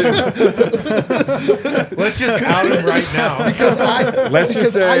is up to. Let's just out him right now. Because I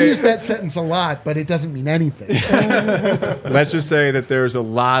use say that sentence a lot, but it doesn't mean anything. let's just say that there's a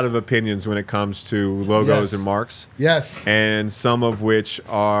lot of opinions when it comes to logos and marks. Yes. And some of which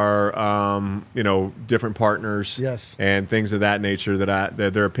are, different partners. Yes. And things of that nature that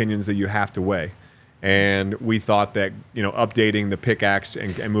they're opinions that you have to weigh. And we thought that, updating the pickaxe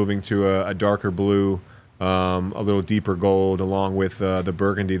and moving to a darker blue, a little deeper gold, along with the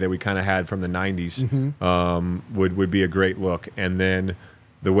burgundy that we kind of had from the 90s, would be a great look. And then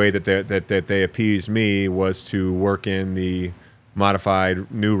the way that they appeased me was to work in the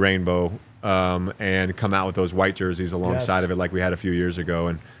modified new rainbow and come out with those white jerseys alongside of it, like we had a few years ago.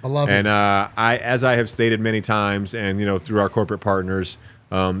 And I love it. And as I have stated many times, and through our corporate partners.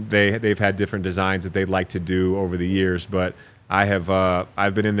 They've had different designs that they'd like to do over the years, but I've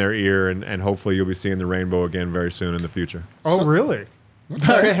been in their ear, and hopefully you'll be seeing the rainbow again very soon in the future. Oh, really?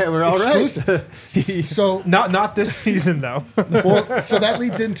 We're all Exclusive. right. So not this season though. well, so that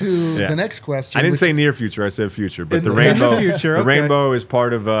leads into the next question. I didn't say near future; I said future. But the rainbow, future, the rainbow is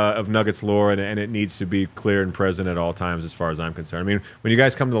part of Nuggets lore, and it needs to be clear and present at all times, as far as I'm concerned. I mean, when you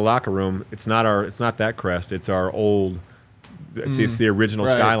guys come to the locker room, it's not that crest; it's our old. It's the original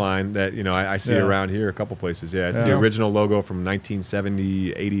skyline that I see around here a couple places. Yeah, it's the original logo from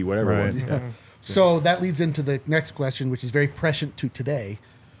 1970, 80, whatever it was. Yeah. So that leads into the next question, which is very prescient to today.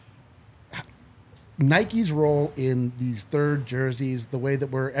 Nike's role in these third jerseys, the way that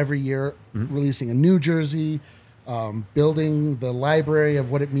we're every year releasing a new jersey, building the library of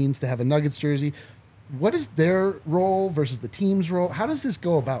what it means to have a Nuggets jersey. What is their role versus the team's role? How does this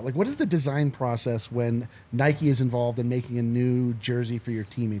go about? Like, what is the design process when Nike is involved in making a new jersey for your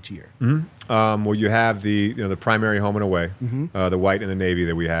team each year? Well, you have the primary home and away, the white and the navy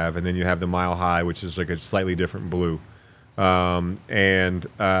that we have, and then you have the mile high, which is like a slightly different blue. I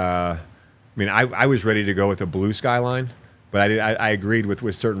was ready to go with a blue skyline. But I agreed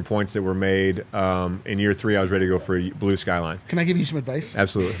with certain points that were made. In year 3, I was ready to go for a blue skyline. Can I give you some advice?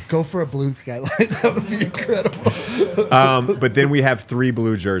 Absolutely. Go for a blue skyline. That would be incredible. But then we have 3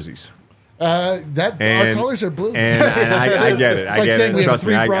 blue jerseys. Our colors are blue. And I get it. I get it. Trust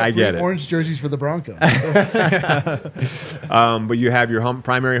me, I get it. Orange jerseys for the Broncos. But you have your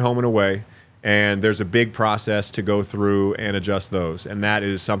primary home and away. And there's a big process to go through and adjust those. And that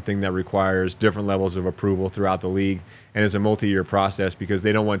is something that requires different levels of approval throughout the league and is a multi-year process because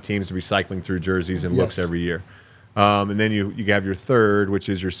they don't want teams to be cycling through jerseys and looks every year. And then you have your third, which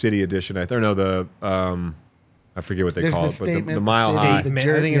is your city edition. I forget what they call it, but the mile high. I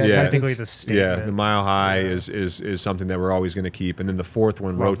think it's technically the statement. Yeah, the mile high is something that we're always going to keep. And then the fourth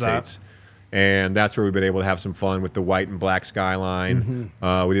one rotates. And that's where we've been able to have some fun with the white and black skyline.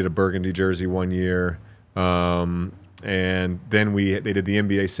 We did a burgundy jersey one year. And then they did the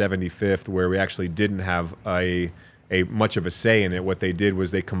NBA 75th, where we actually didn't have a much of a say in it. What they did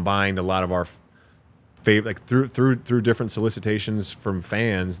was they combined a lot of our favorite, through different solicitations from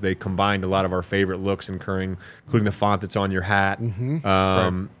fans, they combined a lot of our favorite looks, including the font that's on your hat,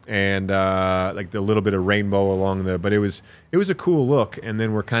 and like the little bit of rainbow along the. But it was a cool look, and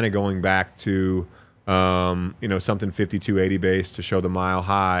then we're kind of going back to something 5280 based to show the mile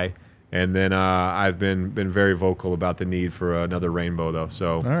high. And then I've been very vocal about the need for another rainbow, though.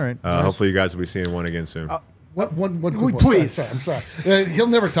 So all right, hopefully you guys will be seeing one again soon. One quick please. I'm sorry. He'll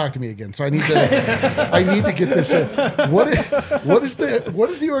never talk to me again, so I need to get this in. What is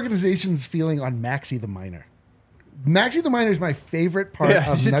the organization's feeling on Maxi the Miner? Maxi the Miner is my favorite part of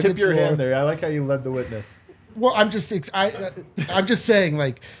you should Nuggets tip your lore. hand there. I like how you led the witness. Well, I'm just saying,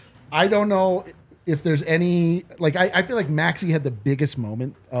 like, I don't know if there's any, like, I feel like Maxi had the biggest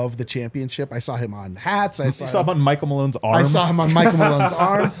moment of the championship. I saw him on hats. You saw him on Michael Malone's arm. I saw him on Michael Malone's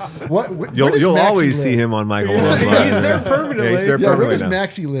arm. You'll always see him on Michael Malone's arm. He's there permanently. Yeah, he's there Where permanently does now.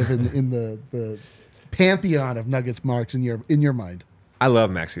 Maxi live in the pantheon of Nuggets marks in your mind? I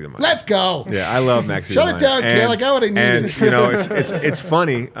love Maxi the Miner. Let's go. Yeah, I love Maxi Shut the it down, Miner. Kel. I got what I needed. And it's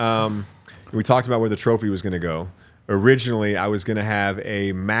funny. We talked about where the trophy was going to go. Originally, I was going to have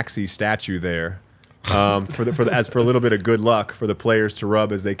a Maxi statue there. For a little bit of good luck for the players to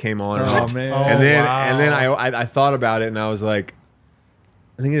rub as they came on. Man! And then I thought about it and I was like,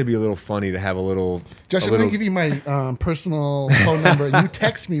 I think it'd be a little funny to have a little. Josh, I'm going to give you my personal phone number, and you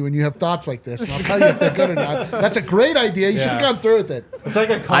text me when you have thoughts like this, and I'll tell you if they're good or not. That's a great idea. You should have gone through with it. It's like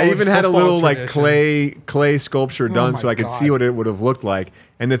a I even had a little tradition. like clay sculpture done so I could see what it would have looked like,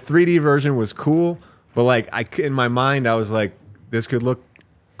 and the 3D version was cool. But like in my mind, I was like, this could look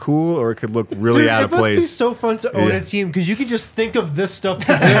cool or it could look really out of It must be place. so fun to own a team because you can just think of this stuff to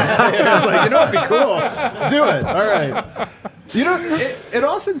do. I was like, you know, it'd be cool. Do it. All right. You know, in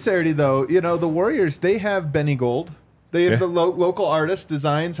all sincerity, though, you know, the Warriors, they have Benny Gold. They have the local artist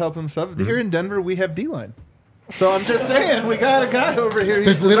designs help them stuff. Here in Denver, we have D-Line. So I'm just saying, we got a guy over here.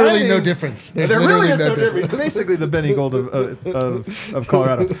 There's literally no difference. There really is no difference. Basically, the Benny Gold of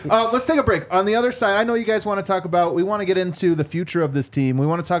Colorado. Let's take a break. On the other side, I know you guys want to talk about. We want to get into the future of this team. We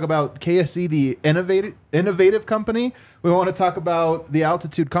want to talk about KSC, the innovative company. We want to talk about the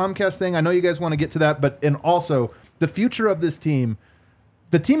Altitude Comcast thing. I know you guys want to get to that, but and also the future of this team.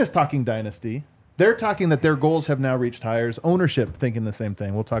 The team is talking dynasty. They're talking that their goals have now reached hires. Ownership thinking the same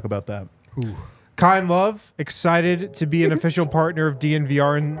thing. We'll talk about that. Ooh. Kind Love, excited to be an official partner of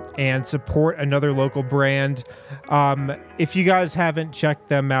DNVR and support another local brand. If you guys haven't checked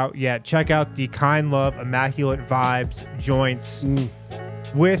them out yet, check out the Kind Love Immaculate Vibes joints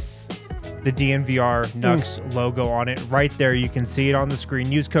with the DNVR Nuggets logo on it. Right there, you can see it on the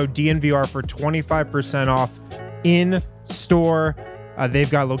screen. Use code DNVR for 25% off in store. They've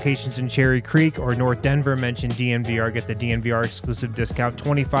got locations in Cherry Creek or North Denver. Mention DNVR, get the DNVR exclusive discount,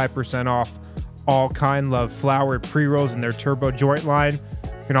 25% off all Kind Love flowered pre-rolls in their turbo joint line.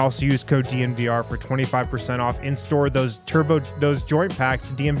 You can also use code DNVR for 25% off in store. Those joint packs,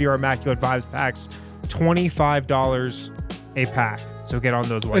 the DNVR Immaculate Vibes packs, $25 a pack. So get on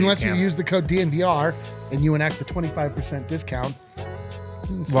those while Unless you can. you use the code DNVR and you enact the 25% discount.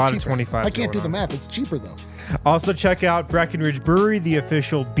 A lot of 25. I can't do the math. It's cheaper though. Also, check out Breckenridge Brewery, the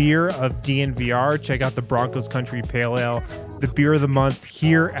official beer of DNVR. Check out the Broncos Country Pale Ale, the beer of the month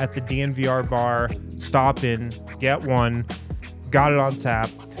here at the DNVR bar. Stop in, get one. Got it on tap.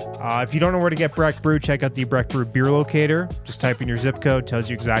 If you don't know where to get Breck Brew, check out the Breck Brew beer locator. Just type in your zip code, tells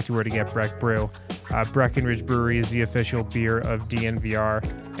you exactly where to get Breck Brew. Breckenridge Brewery is the official beer of DNVR.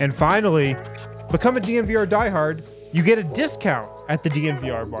 And finally, become a DNVR diehard. You get a discount at the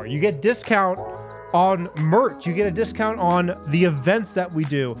DNVR bar. You get discount on merch. You get a discount on the events that we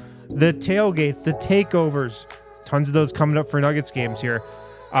do, the tailgates, the takeovers. Tons of those coming up for Nuggets games here.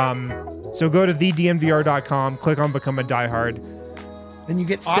 So go to thednvr.com, click on Become a Diehard. And you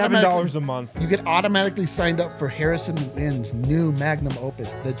get $7 a month. You get automatically signed up for Harrison Wynn's new magnum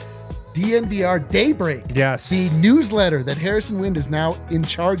opus, the DNVR Daybreak. Yes. The newsletter that Harrison Wynn is now in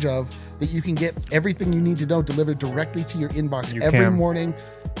charge of, that you can get everything you need to know delivered directly to your inbox every morning.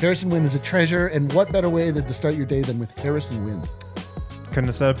 Harrison Wynn is a treasure, and what better way than to start your day than with Harrison Wynn? Couldn't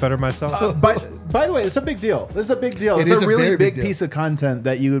have said it better myself. By the way, it's a big deal. This is a big deal. It's a really big piece of content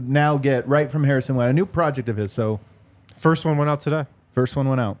that you now get right from Harrison Wynn, a new project of his. So, First one went out today. First one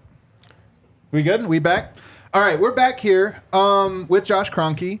went out. We good? We back? All right, we're back here with Josh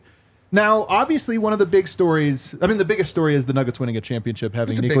Kroenke. Now, obviously, one of the big stories, I mean, the biggest story is the Nuggets winning a championship,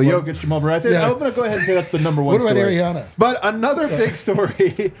 having Nikola Jokic, Jamal Murray. I'm going to go ahead and say that's the number one story. What about Ariana? But another big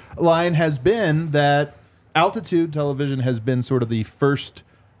story line has been that Altitude Television has been sort of the first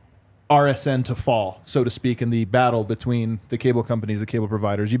RSN to fall, so to speak, in the battle between the cable companies, the cable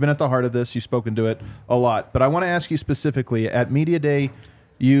providers. You've been at the heart of this. You've spoken to it a lot. But I want to ask you specifically, at Media Day,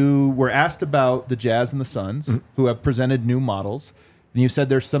 you were asked about the Jazz and the Suns, who have presented new models. And you said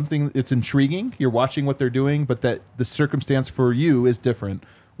there's something that's intriguing. You're watching what they're doing, but that the circumstance for you is different.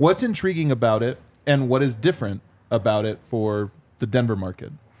 What's intriguing about it, and what is different about it for the Denver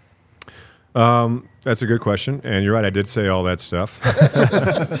market? That's a good question, and you're right. I did say all that stuff.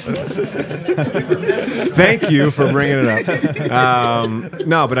 Thank you for bringing it up.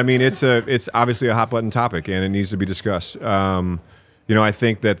 No, but I mean, it's obviously a hot button topic, and it needs to be discussed. You know, I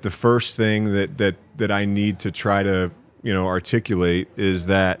think that the first thing that I need to try to articulate is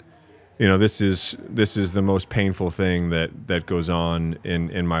that this is the most painful thing that goes on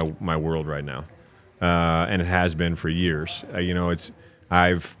in my world right now, and it has been for years.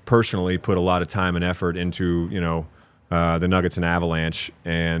 I've personally put a lot of time and effort into the Nuggets and Avalanche,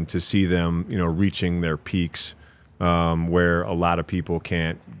 and to see them reaching their peaks, where a lot of people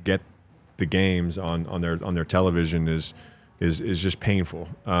can't get the games on their television is just painful.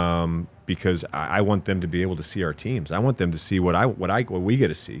 Because I want them to be able to see our teams. I want them to see what we get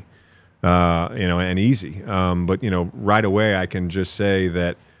to see, and easy. But right away I can just say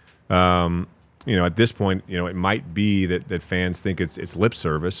that at this point it might be that fans think it's lip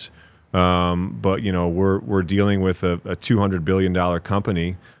service, but we're dealing with a $200 billion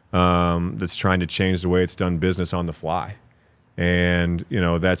company that's trying to change the way it's done business on the fly, and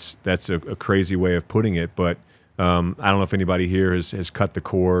that's a crazy way of putting it, but. I don't know if anybody here has cut the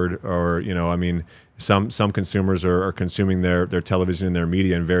cord, or I mean, some consumers are consuming their television and their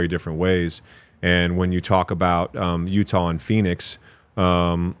media in very different ways. And when you talk about Utah and Phoenix,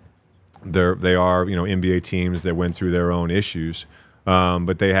 they are NBA teams that went through their own issues,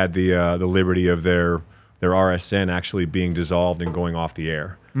 but they had the liberty of their RSN actually being dissolved and going off the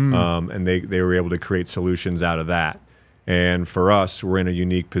air, and they were able to create solutions out of that. And for us, we're in a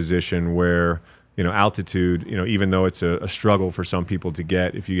unique position where altitude, even though it's a struggle for some people to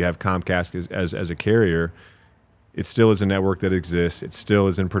get, if you have Comcast as a carrier, it still is a network that exists. It still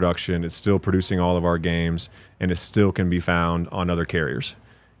is in production. It's still producing all of our games, and it still can be found on other carriers.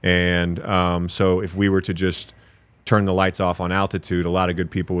 And so if we were to just turn the lights off on altitude, a lot of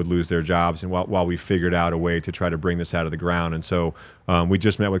good people would lose their jobs. And while we figured out a way to try to bring this out of the ground. And so we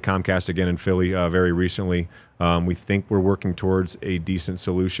just met with Comcast again in Philly very recently. We think we're working towards a decent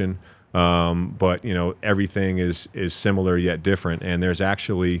solution. But everything is similar yet different. And there's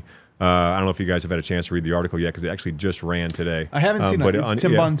actually I don't know if you guys have had a chance to read the article yet because it actually just ran today. I haven't seen it.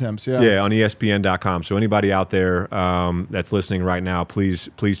 Tim Bontemps, yeah, on ESPN.com. So anybody out there that's listening right now, please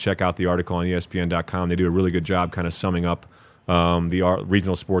check out the article on ESPN.com. They do a really good job kind of summing up the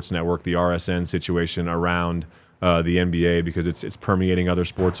regional sports network, the RSN situation around the NBA because it's permeating other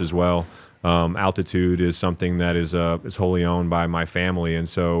sports as well. Altitude is something that is wholly owned by my family, and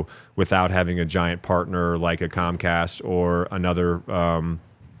so without having a giant partner like a Comcast or another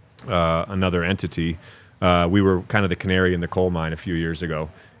entity, we were kind of the canary in the coal mine a few years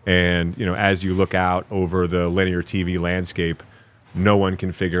ago. And as you look out over the linear TV landscape, no one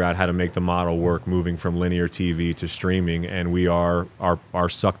can figure out how to make the model work moving from linear TV to streaming, and we are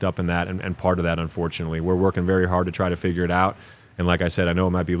sucked up in that and part of that, unfortunately. We're working very hard to try to figure it out. And like I said, I know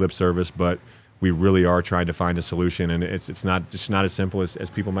it might be lip service, but we really are trying to find a solution, and it's not as simple as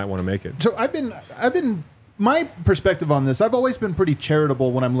people might want to make it. So I've been my perspective on this, I've always been pretty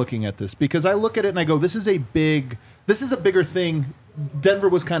charitable when I'm looking at this because I look at it and I go, this is a bigger thing. Denver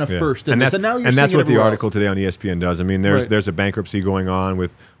was kind of first in this, and now you're and that's what the article else. today on ESPN does. I mean, there's a bankruptcy going on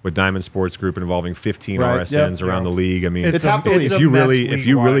with Diamond Sports Group involving 15 RSNs around the league. I mean, it's if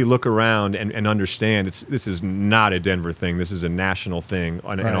you really look around and understand, this is not a Denver thing. This is a national thing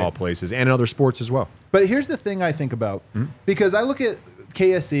in all places and in other sports as well. But here's the thing I think about because I look at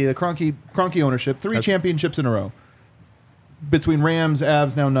KSC, the Kroenke ownership, 3 championships in a row between Rams,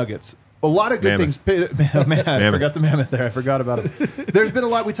 Avs, now Nuggets. A lot of good things. Man, I forgot the mammoth there. I forgot about it. There's been a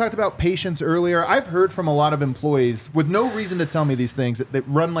lot. We talked about patience earlier. I've heard from a lot of employees with no reason to tell me these things that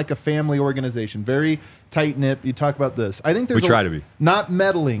run like a family organization, very tight-knit. You talk about this. I think there's try to be. Not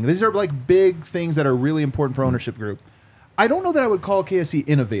meddling. These are like big things that are really important for ownership group. I don't know that I would call KSC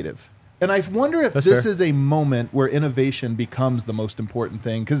innovative. And I wonder if this is a moment where innovation becomes the most important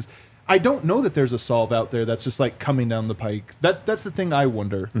thing because I don't know that there's a solve out there that's just like coming down the pike. That's the thing I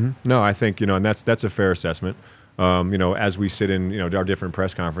wonder. No, I think and that's a fair assessment. As we sit in our different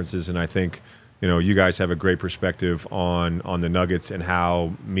press conferences, and I think you guys have a great perspective on the Nuggets and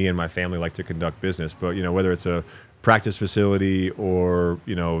how me and my family like to conduct business. But whether it's a practice facility or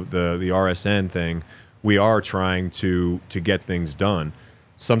the RSN thing, we are trying to get things done.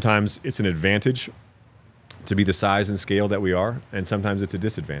 Sometimes it's an advantage to be the size and scale that we are, and sometimes it's a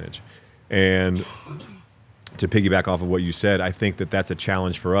disadvantage. And to piggyback off of what you said, I think that that's a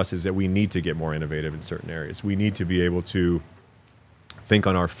challenge for us is that we need to get more innovative in certain areas. We need to be able to think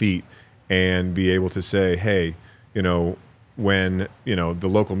on our feet and be able to say, hey, when the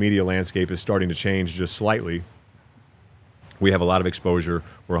local media landscape is starting to change just slightly, we have a lot of exposure.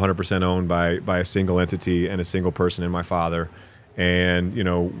 We're 100% owned by a single entity and a single person and my father. And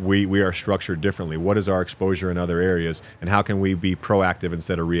we are structured differently. What is our exposure in other areas, and how can we be proactive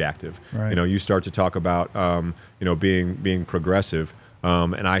instead of reactive? Right. You start to talk about being progressive,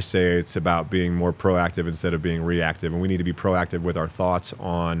 and I say it's about being more proactive instead of being reactive. And we need to be proactive with our thoughts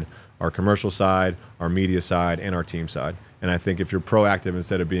on our commercial side, our media side, and our team side. And I think if you're proactive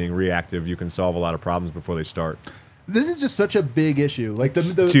instead of being reactive, you can solve a lot of problems before they start. This is just such a big issue. Like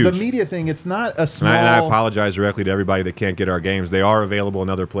the media thing, it's not a small... And I apologize directly to everybody that can't get our games. They are available in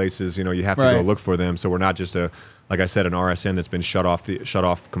other places. You have to go look for them. So we're not just like I said, an RSN that's been shut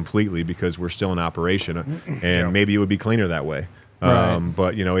off completely because we're still in operation. And maybe it would be cleaner that way.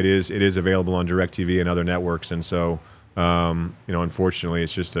 But it is available on DirecTV and other networks. And so unfortunately,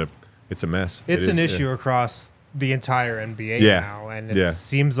 it's a mess. It's an issue across the entire NBA now, and it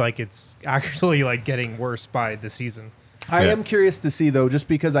seems like it's actually like getting worse by the season. I am curious to see though, just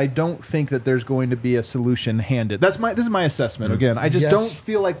because I don't think that there's going to be a solution handed. This is my assessment. Again, I just don't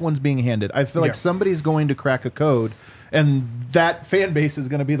feel like one's being handed. I feel like somebody's going to crack a code, and that fan base is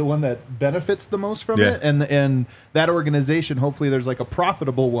going to be the one that benefits the most from it, and that organization, hopefully there's like a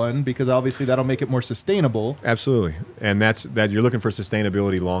profitable one, because obviously that'll make it more sustainable. Absolutely. And that you're looking for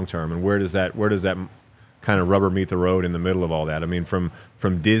sustainability long term, and where does that kind of rubber meet the road in the middle of all that. I mean, from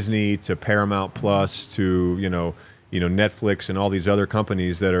Disney to Paramount Plus to Netflix and all these other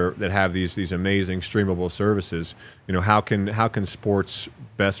companies that have these amazing streamable services. How can sports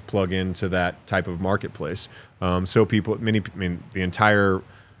best plug into that type of marketplace? So the entire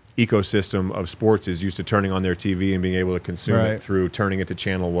ecosystem of sports is used to turning on their TV and being able to consume it through turning it to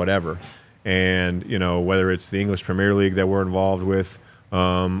channel whatever. And whether it's the English Premier League that we're involved with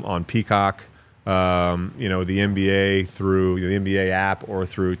on Peacock, the NBA through the NBA app or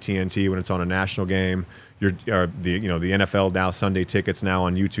through TNT when it's on a national game. The NFL now, Sunday tickets now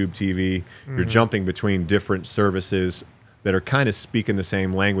on YouTube TV. You're jumping between different services that are kind of speaking the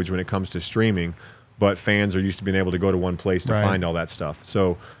same language when it comes to streaming, but fans are used to being able to go to one place to find all that stuff.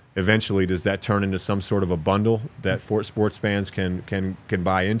 So eventually, does that turn into some sort of a bundle that sports fans can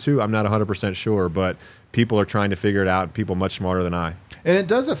buy into? I'm not 100% sure, but people are trying to figure it out, people much smarter than I. And it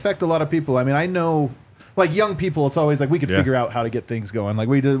does affect a lot of people. I mean, I know, like young people, it's always like we could figure out how to get things going. Like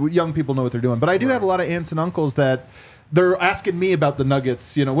young people know what they're doing. But I do have a lot of aunts and uncles that they're asking me about the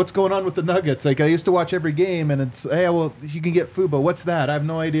Nuggets. What's going on with the Nuggets? Like I used to watch every game, and it's well, you can get Fubo. What's that? I have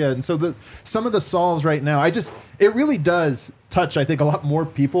no idea. And so some of the solves right now, it really does touch, I think, a lot more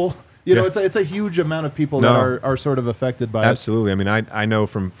people. It's a huge amount of people that are sort of affected by it. Absolutely. I mean, I know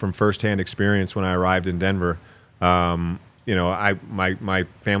from firsthand experience when I arrived in Denver. My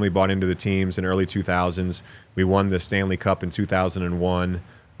family bought into the teams in early 2000s. We won the Stanley Cup in 2001,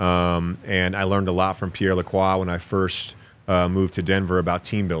 and I learned a lot from Pierre Lacroix when I first moved to Denver about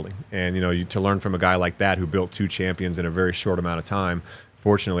team building. And to learn from a guy like that who built 2 champions in a very short amount of time.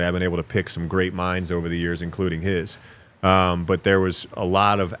 Fortunately, I've been able to pick some great minds over the years, including his. But there was a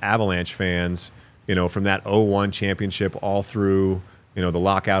lot of Avalanche fans, from that 01 championship all through, the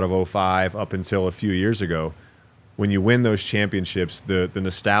lockout of 05 up until a few years ago. When you win those championships, the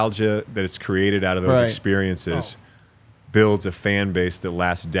nostalgia that it's created out of those experiences builds a fan base that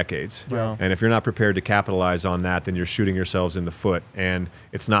lasts decades. Yeah. And if you're not prepared to capitalize on that, then you're shooting yourselves in the foot. And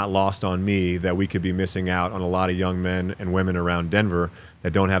it's not lost on me that we could be missing out on a lot of young men and women around Denver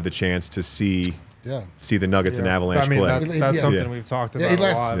that don't have the chance to see the Nuggets and Avalanche play. That's something we've talked about a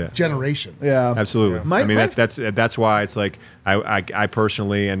lot. Generations. Yeah, absolutely. That's why it's like I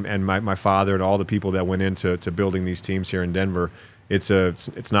personally and my father and all the people that went into building these teams here in Denver. It's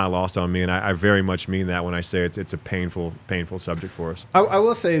not lost on me, and I very much mean that when I say it's a painful subject for us. I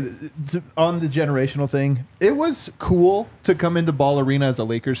will say on the generational thing, it was cool to come into Ball Arena as a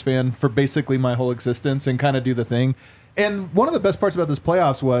Lakers fan for basically my whole existence and kind of do the thing. And one of the best parts about this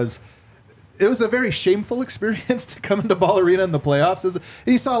playoffs was it was a very shameful experience to come into Ball Arena in the playoffs.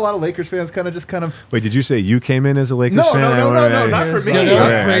 You saw a lot of Lakers fans kind of. Wait, did you say you came in as a Lakers fan? No, not for me.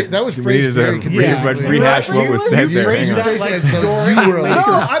 That was phrased very conveniently. Rehash what was said there. I'm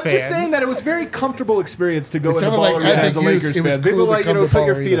just saying that it was a very comfortable experience to go into Ball Arena as a Lakers fan. People put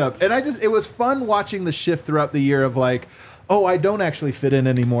your feet up, and it was fun watching the shift throughout the year of like, oh, I don't actually fit in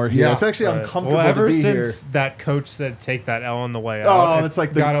anymore here. Yeah. It's actually uncomfortable ever to be since here. that coach said take that L on the way out, it's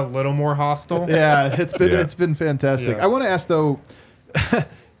like got a little more hostile. Yeah, it's been fantastic. I want to ask though, so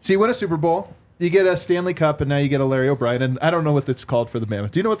you win a Super Bowl, you get a Stanley Cup, and now you get a Larry O'Brien, and I don't know what it's called for the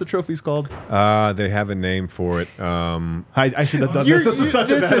Mammoth. Do you know what the trophy's called? They have a name for it. I should have done this. This is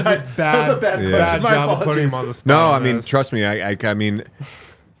such a bad job of putting him on the spot. No, I mean, trust me. I mean,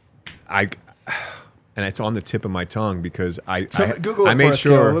 and it's on the tip of my tongue because I made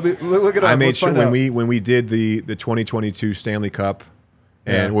sure. Look it up. I made sure when we did the 2022 Stanley Cup,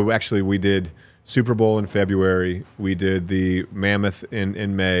 and we did Super Bowl in February, we did the Mammoth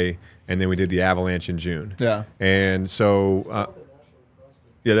in May, and then we did the Avalanche in June. Yeah, and so.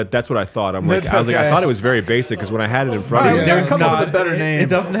 That's what I thought. I thought it was very basic because when I had it in front of me, there's come up with a better name. It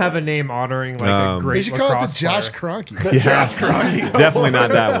doesn't have a name honoring like a great. You should call it the Josh Kroenke. Josh Kroenke. Definitely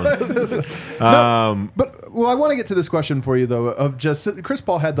not that one. But I want to get to this question for you though. Of just Chris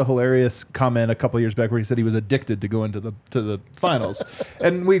Paul had the hilarious comment a couple years back where he said he was addicted to going to the finals,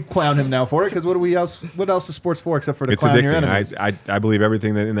 and we clown him now for it because what else is sports for except for to clown your enemies? I believe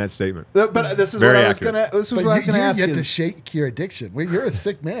everything in that statement. But this is what I was going to. This is what I was going to ask you. You get to shake your addiction. You're a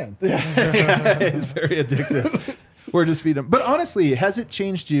sick man. He's very addictive. We're just feeding him. But honestly, has it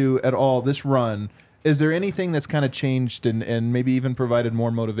changed you at all, this run? Is there anything that's kind of changed and maybe even provided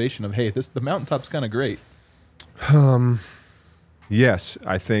more motivation of, hey, the mountaintop's kind of great? Yes,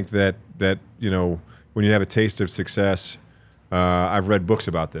 I think that when you have a taste of success, I've read books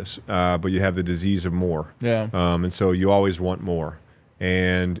about this, but you have the disease of more. Yeah. And so you always want more.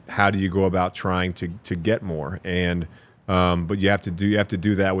 And how do you go about trying to get more? And but you have to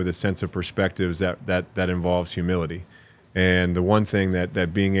do that with a sense of perspectives that involves humility. And the one thing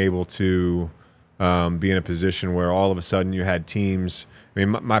that being able to be in a position where all of a sudden you had teams. I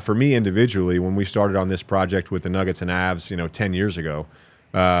mean, for me individually, when we started on this project with the Nuggets and Avs, 10 years ago,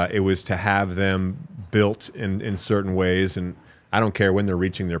 it was to have them built in certain ways, and I don't care when they're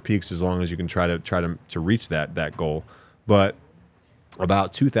reaching their peaks as long as you can try to reach that goal. But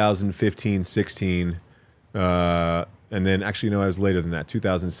about 2015, 16, and then actually no, it was later than that,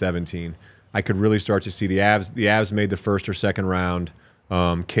 2017. I could really start to see the Avs. The Avs made the first or second round.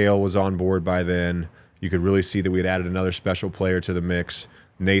 Kale was on board by then. You could really see that we had added another special player to the mix.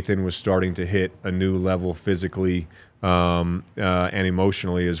 Nathan was starting to hit a new level physically and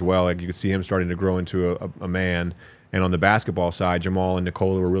emotionally as well. Like you could see him starting to grow into a man. And on the basketball side, Jamal and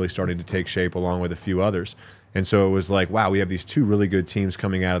Nikola were really starting to take shape along with a few others. And so it was like, wow, we have these two really good teams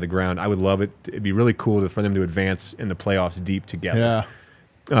coming out of the ground. I would love it. It'd be really cool for them to advance in the playoffs deep together. Yeah.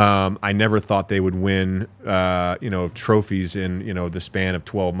 I never thought they would win, trophies in, the span of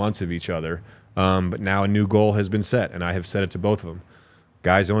 12 months of each other. But now a new goal has been set, and I have set it to both of them.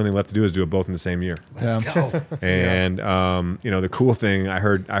 Guys, the only thing left to do is do it both in the same year. Let's go. And the cool thing, I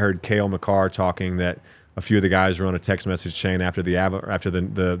heard Cale Makar talking that a few of the guys were on a text message chain after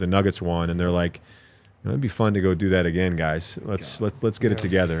the Nuggets won, and they're like, it'd be fun to go do that again, guys. Let's get it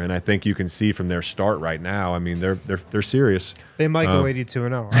together. And I think you can see from their start right now. I mean, they're serious. They might go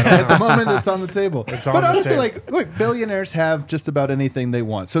 82-0. At the moment, it's on the table. But honestly, look, billionaires have just about anything they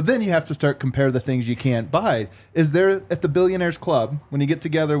want. So then you have to start compare the things you can't buy. Is there at the Billionaires Club when you get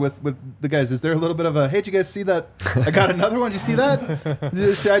together with the guys? Is there a little bit of a, hey, did you guys see that? I got another one. Did you see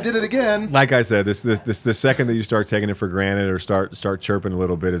that? I did it again. Like I said, this the second that you start taking it for granted or start chirping a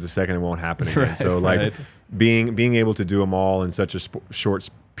little bit is the second it won't happen again. Right, so like. Right. Being able to do them all in such a short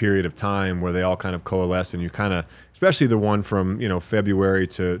period of time where they all kind of coalesce and you kind of, especially the one from February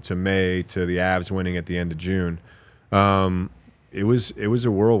to May to the Avs winning at the end of June, it was a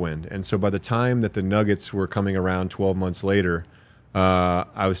whirlwind. And so by the time that the Nuggets were coming around 12 months later,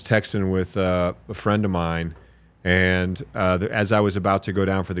 I was texting with a friend of mine, and as I was about to go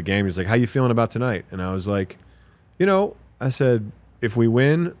down for the game, he's like, "How you feeling about tonight?" And I was like, I said, if we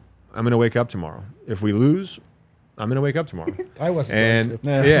win, I'm going to wake up tomorrow. If we lose, I'm going to wake up tomorrow. I wasn't and going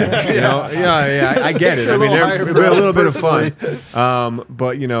to. I get it. I mean, there'll be a little bit of fun.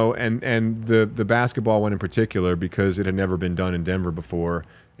 But, and the basketball one in particular, because it had never been done in Denver before,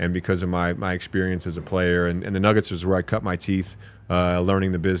 and because of my experience as a player, and the Nuggets was where I cut my teeth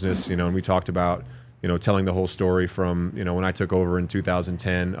learning the business, and we talked about, telling the whole story from, when I took over in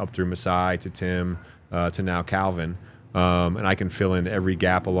 2010 up through Masai to Tim to now Calvin. And I can fill in every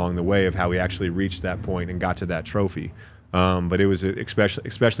gap along the way of how we actually reached that point and got to that trophy. But it was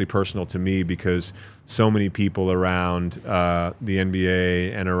especially personal to me because so many people around the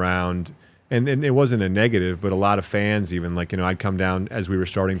NBA and around, and it wasn't a negative, but a lot of fans even, like, I'd come down as we were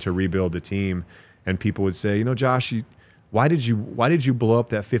starting to rebuild the team, and people would say, Josh, why did you blow up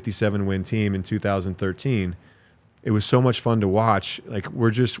that 57-win team in 2013? It was so much fun to watch. Like, we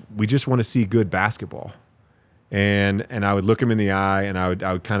just want to see good basketball. And I would look him in the eye, and I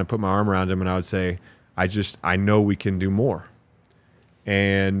would kind of put my arm around him, and I would say, I know we can do more.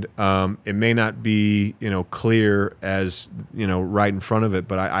 And it may not be clear as right in front of it,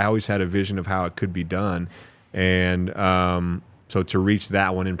 but I always had a vision of how it could be done. And so to reach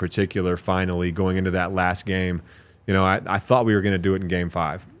that one in particular, finally going into that last game, I thought we were going to do it in Game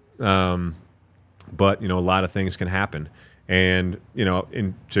 5, but a lot of things can happen. And,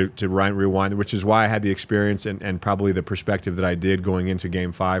 to rewind, which is why I had the experience and probably the perspective that I did going into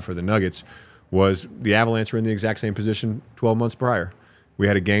Game 5 for the Nuggets, was the Avalanche were in the exact same position 12 months prior. We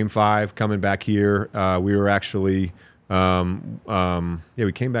had a Game 5 coming back here. We were actually,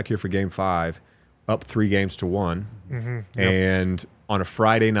 we came back here for Game 5, up 3-1. Mm-hmm. Yep. And on a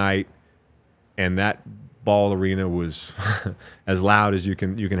Friday night, and that Ball Arena was as loud as you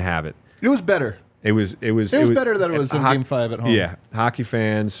can have it. It was better. It was better that it was in Game 5 at home. Yeah, hockey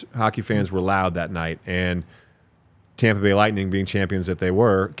fans were loud that night, and Tampa Bay Lightning, being champions that they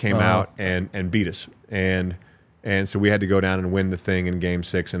were, came out and beat us, and so we had to go down and win the thing in Game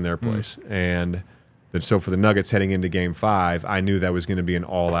 6 in their place. And so for the Nuggets heading into Game 5, I knew that was going to be an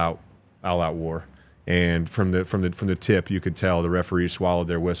all-out war. And from the tip, you could tell the referees swallowed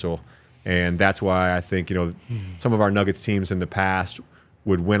their whistle, and that's why I think some of our Nuggets teams in the past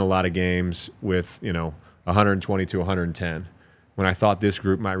would win a lot of games with 120 to 110. When I thought this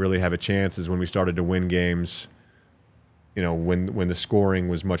group might really have a chance is when we started to win games, when the scoring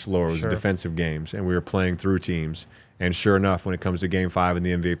was much lower. It was defensive games, and we were playing through teams. And sure enough, when it comes to Game 5 in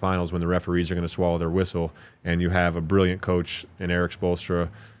the NBA Finals, when the referees are going to swallow their whistle, and you have a brilliant coach in Eric Spoelstra,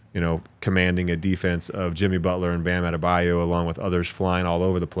 commanding a defense of Jimmy Butler and Bam Adebayo, along with others flying all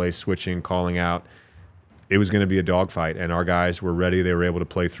over the place, switching, calling out. It was going to be a dogfight, and our guys were ready. They were able to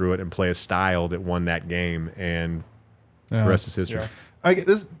play through it and play a style that won that game, and the rest is history. Yeah. I get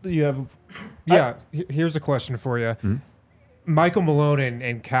this. You have. Here's a question for you. Mm-hmm. Michael Malone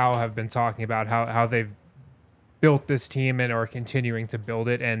and Cal have been talking about how they've built this team and are continuing to build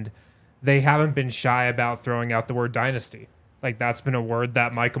it, and they haven't been shy about throwing out the word dynasty. Like, that's been a word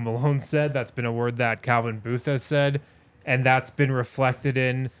that Michael Malone said. That's been a word that Calvin Booth has said, and that's been reflected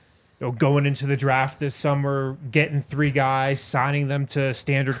in going into the draft this summer, getting 3 guys, signing them to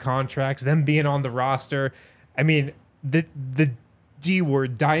standard contracts, them being on the roster. I mean, the D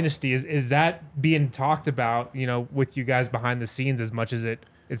word, dynasty, is that being talked about, with you guys behind the scenes as much as it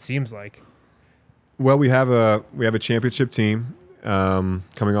seems like? Well, we have a championship team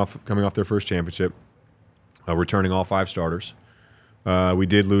coming off their first championship, returning all 5 starters. We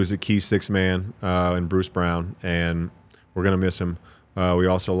did lose a key 6th man in Bruce Brown, and we're going to miss him. We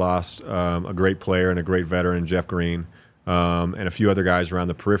also lost a great player and a great veteran, Jeff Green, and a few other guys around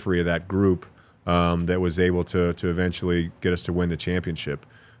the periphery of that group that was able to eventually get us to win the championship.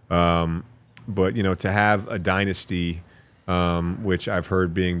 But to have a dynasty, which I've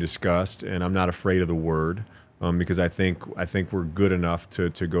heard being discussed, and I'm not afraid of the word, because I think we're good enough to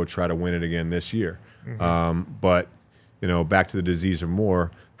go try to win it again this year. Mm-hmm. But back to the disease of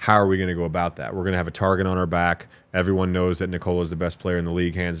more. How are we going to go about that? We're going to have a target on our back. Everyone knows that Nikola is the best player in the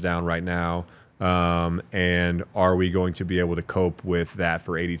league, hands down, right now. And are we going to be able to cope with that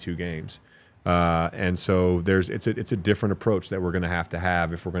for 82 games? And so it's a different approach that we're going to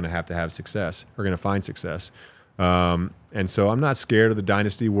have if we're going to have success. We're going to find success. And so I'm not scared of the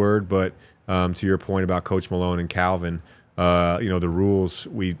dynasty word, but to your point about Coach Malone and Calvin, the rules,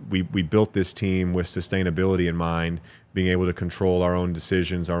 we built this team with sustainability in mind, being able to control our own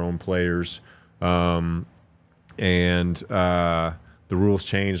decisions, our own players, and the rules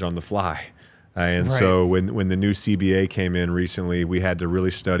changed on the fly. And so when the new CBA came in recently, we had to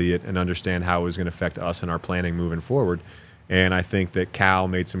really study it and understand how it was going to affect us and our planning moving forward. And I think that Cal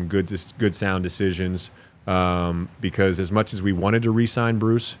made some good sound decisions, because as much as we wanted to re-sign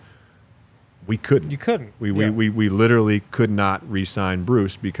Bruce, we couldn't. You couldn't. We literally could not re-sign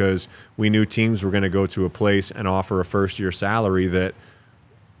Bruce because we knew teams were going to go to a place and offer a first-year salary that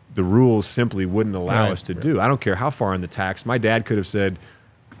the rules simply wouldn't allow us to do. I don't care how far in the tax. My dad could have said,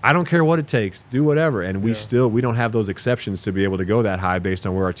 I don't care what it takes, do whatever. And we don't have those exceptions to be able to go that high based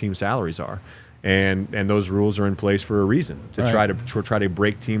on where our team salaries are. And those rules are in place for a reason, to try to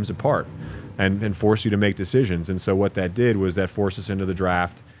break teams apart and force you to make decisions. And so what that did was that forced us into the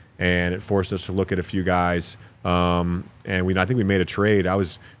draft, and it forced us to look at a few guys. And I think we made a trade.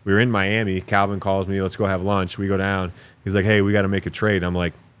 We were in Miami. Calvin calls me, let's go have lunch. We go down. He's like, hey, we got to make a trade. I'm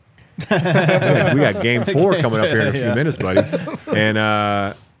like, we got game 4 coming up here in a few minutes, buddy.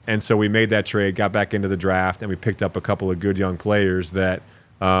 And so we made that trade, got back into the draft, and we picked up a couple of good young players that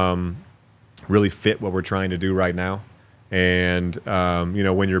really fit what we're trying to do right now. And,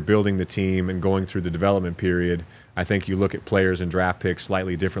 when you're building the team and going through the development period, I think you look at players and draft picks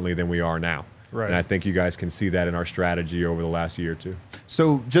slightly differently than we are now. Right. And I think you guys can see that in our strategy over the last year or two.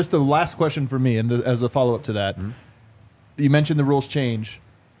 So just the last question for me, and as a follow-up to that, you mentioned the rules change.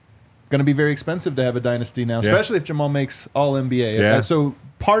 Going to be very expensive to have a dynasty now, especially if Jamal makes All-NBA. Yeah. So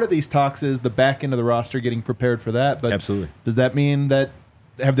part of these talks is the back end of the roster getting prepared for that. But absolutely. Does that mean that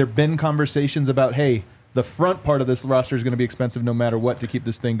have there been conversations about, hey, the front part of this roster is going to be expensive no matter what to keep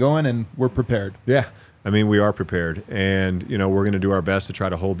this thing going, and we're prepared? Yeah. I mean, we are prepared. And, we're going to do our best to try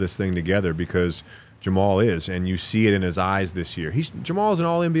to hold this thing together because Jamal is, and you see it in his eyes this year. Jamal's an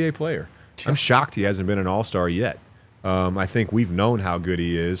All-NBA player. I'm shocked he hasn't been an All-Star yet. I think we've known how good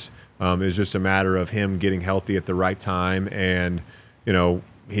he is. It's just a matter of him getting healthy at the right time. And,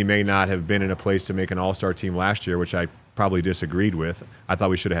 he may not have been in a place to make an all-star team last year, which I probably disagreed with. I thought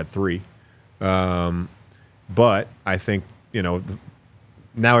we should have had 3. But I think,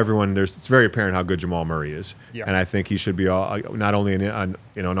 now it's very apparent how good Jamal Murray is. Yeah. And I think he should be not only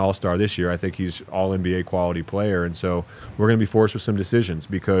an all-star this year, I think he's all-NBA quality player. And so we're going to be forced with some decisions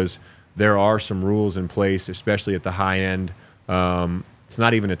because there are some rules in place, especially at the high end. It's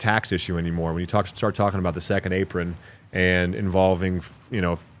not even a tax issue anymore. When you start talking about the second apron and involving,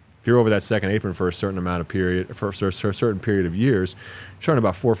 if you're over that second apron for a certain certain period of years, you're talking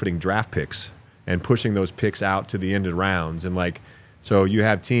about forfeiting draft picks and pushing those picks out to the end of rounds. And so you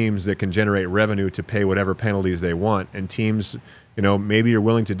have teams that can generate revenue to pay whatever penalties they want, and teams, maybe you're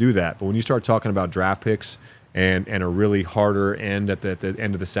willing to do that. But when you start talking about draft picks and a really harder end at the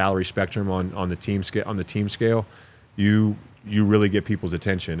end of the salary spectrum on the team scale, you you really get people's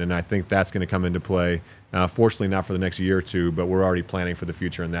attention. And I think that's going to come into play. Fortunately, not for the next year or two, but we're already planning for the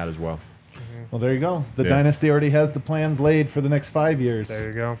future in that as well. Well, there you go. The dynasty already has the plans laid for the next 5 years. There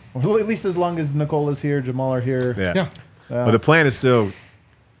you go. Well, at least as long as Nicola's here, Jamal are here. Yeah. But the plan is still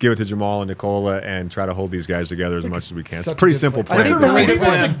give it to Jamal and Nicola and try to hold these guys together as much as we can. It's a pretty simple plan. It's a really good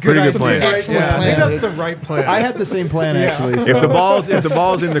plan. Pretty good plan. I think that's the right plan. I had the same plan actually. So. If the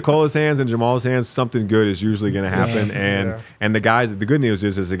ball's in Nicola's hands and Jamal's hands, something good is usually going to happen. And the guys, the good news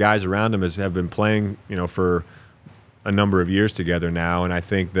is the guys around him have been playing, for a number of years together now. And I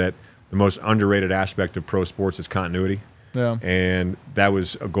think that the most underrated aspect of pro sports is continuity. Yeah. And that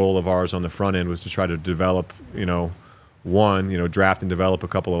was a goal of ours on the front end, was to try to develop, draft and develop a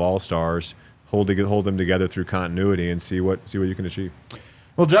couple of all-stars, hold them together through continuity, and see what you can achieve.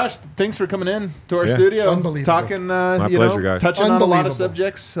 Well, Josh, thanks for coming in to our studio. Unbelievable. Talking, My pleasure, guys. touching on a lot of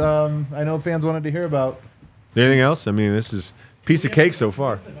subjects I know fans wanted to hear about. Anything else? I mean, this is a piece of cake so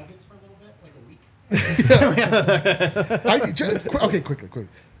far. The Nuggets for a little bit, like a week. Okay, quickly.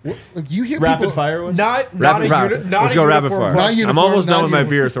 You hear Rapid people, fire one? Not Rapid a fire. unit. Not Let's a go rapid uniform fire. question. I'm almost done with my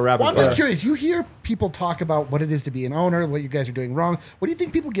beer, so rapid Well, I'm fire. just curious. You hear people talk about what it is to be an owner, what you guys are doing wrong. What do you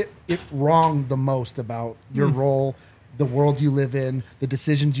think people get it wrong the most about your role, the world you live in, the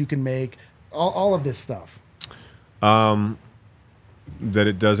decisions you can make, all of this stuff? That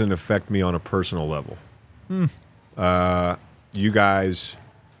it doesn't affect me on a personal level. You guys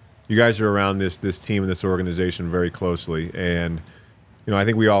are around this team and this organization very closely, and I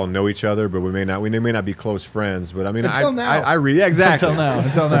think we all know each other, but we may not be close friends. But I mean, Until now. I read exactly.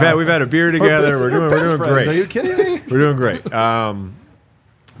 Until now. We've had a beer together. We're doing great. Are you kidding me? We're doing great.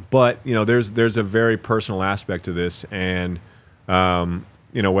 But there's a very personal aspect to this, and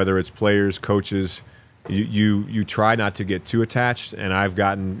whether it's players, coaches, you try not to get too attached, and I've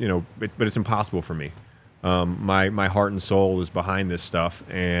gotten but it's impossible for me. My heart and soul is behind this stuff,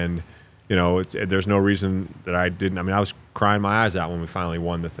 and there's no reason that I didn't. I mean, I was crying my eyes out when we finally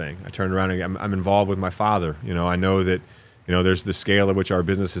won the thing. I turned around and I'm involved with my father. I know that there's the scale at which our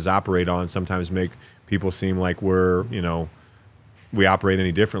businesses operate on sometimes make people seem like we operate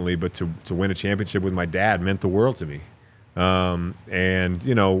any differently, but to win a championship with my dad meant the world to me. And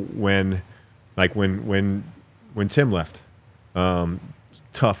when Tim left,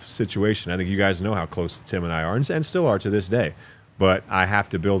 tough situation. I think you guys know how close Tim and I are, and still are to this day. But I have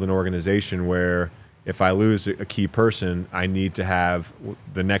to build an organization where if I lose a key person, I need to have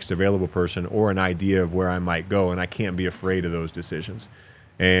the next available person or an idea of where I might go, and I can't be afraid of those decisions.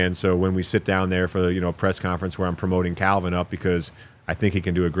 And so when we sit down there for a press conference where I'm promoting Calvin up because I think he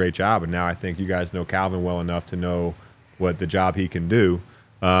can do a great job, and now I think you guys know Calvin well enough to know what the job he can do,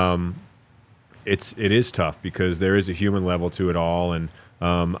 it is tough because there is a human level to it all, and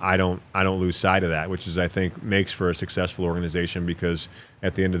I don't lose sight of that, which is I think makes for a successful organization because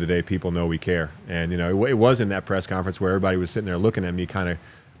at the end of the day, people know we care. And it wasn't that press conference where everybody was sitting there looking at me kind of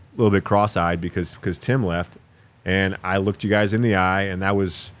a little bit cross-eyed because Tim left, and I looked you guys in the eye, and that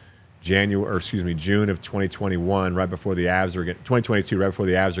was June of 2021, right before the Avs are 2022, right before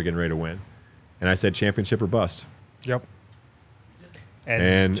the Avs are getting ready to win, and I said championship or bust. Yep.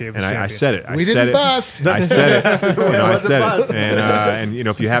 And I said it. We didn't bust. I said it. I said it. And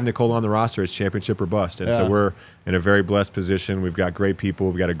if you have Nicole on the roster, it's championship or bust. And so we're in a very blessed position. We've got great people.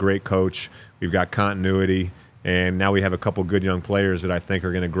 We've got a great coach. We've got continuity. And now we have a couple good young players that I think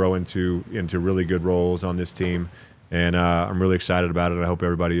are going to grow into really good roles on this team. And I'm really excited about it. I hope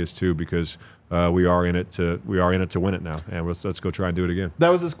everybody is too, because we are in it to win it now. And let's go try and do it again. That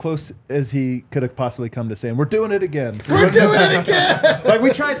was as close as he could have possibly come to saying, "We're doing it again." We're doing it again. Like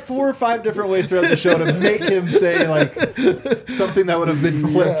we tried 4 or 5 different ways throughout the show to make him say like something that would have been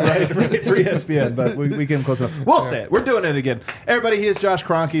clipped right for ESPN, but we came close enough. We'll say it. We're doing it again. Everybody, he is Josh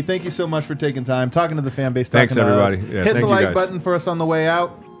Kroenke. Thank you so much for taking time, talking to the fan base. Thanks, talking to everybody. us. Yeah, Hit thank the you like guys. button for us on the way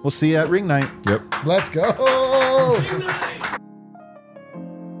out. We'll see you at ring night. Yep. Let's go.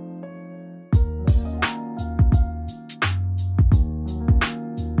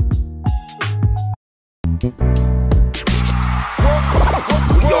 We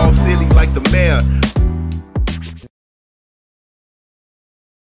all silly like the mayor.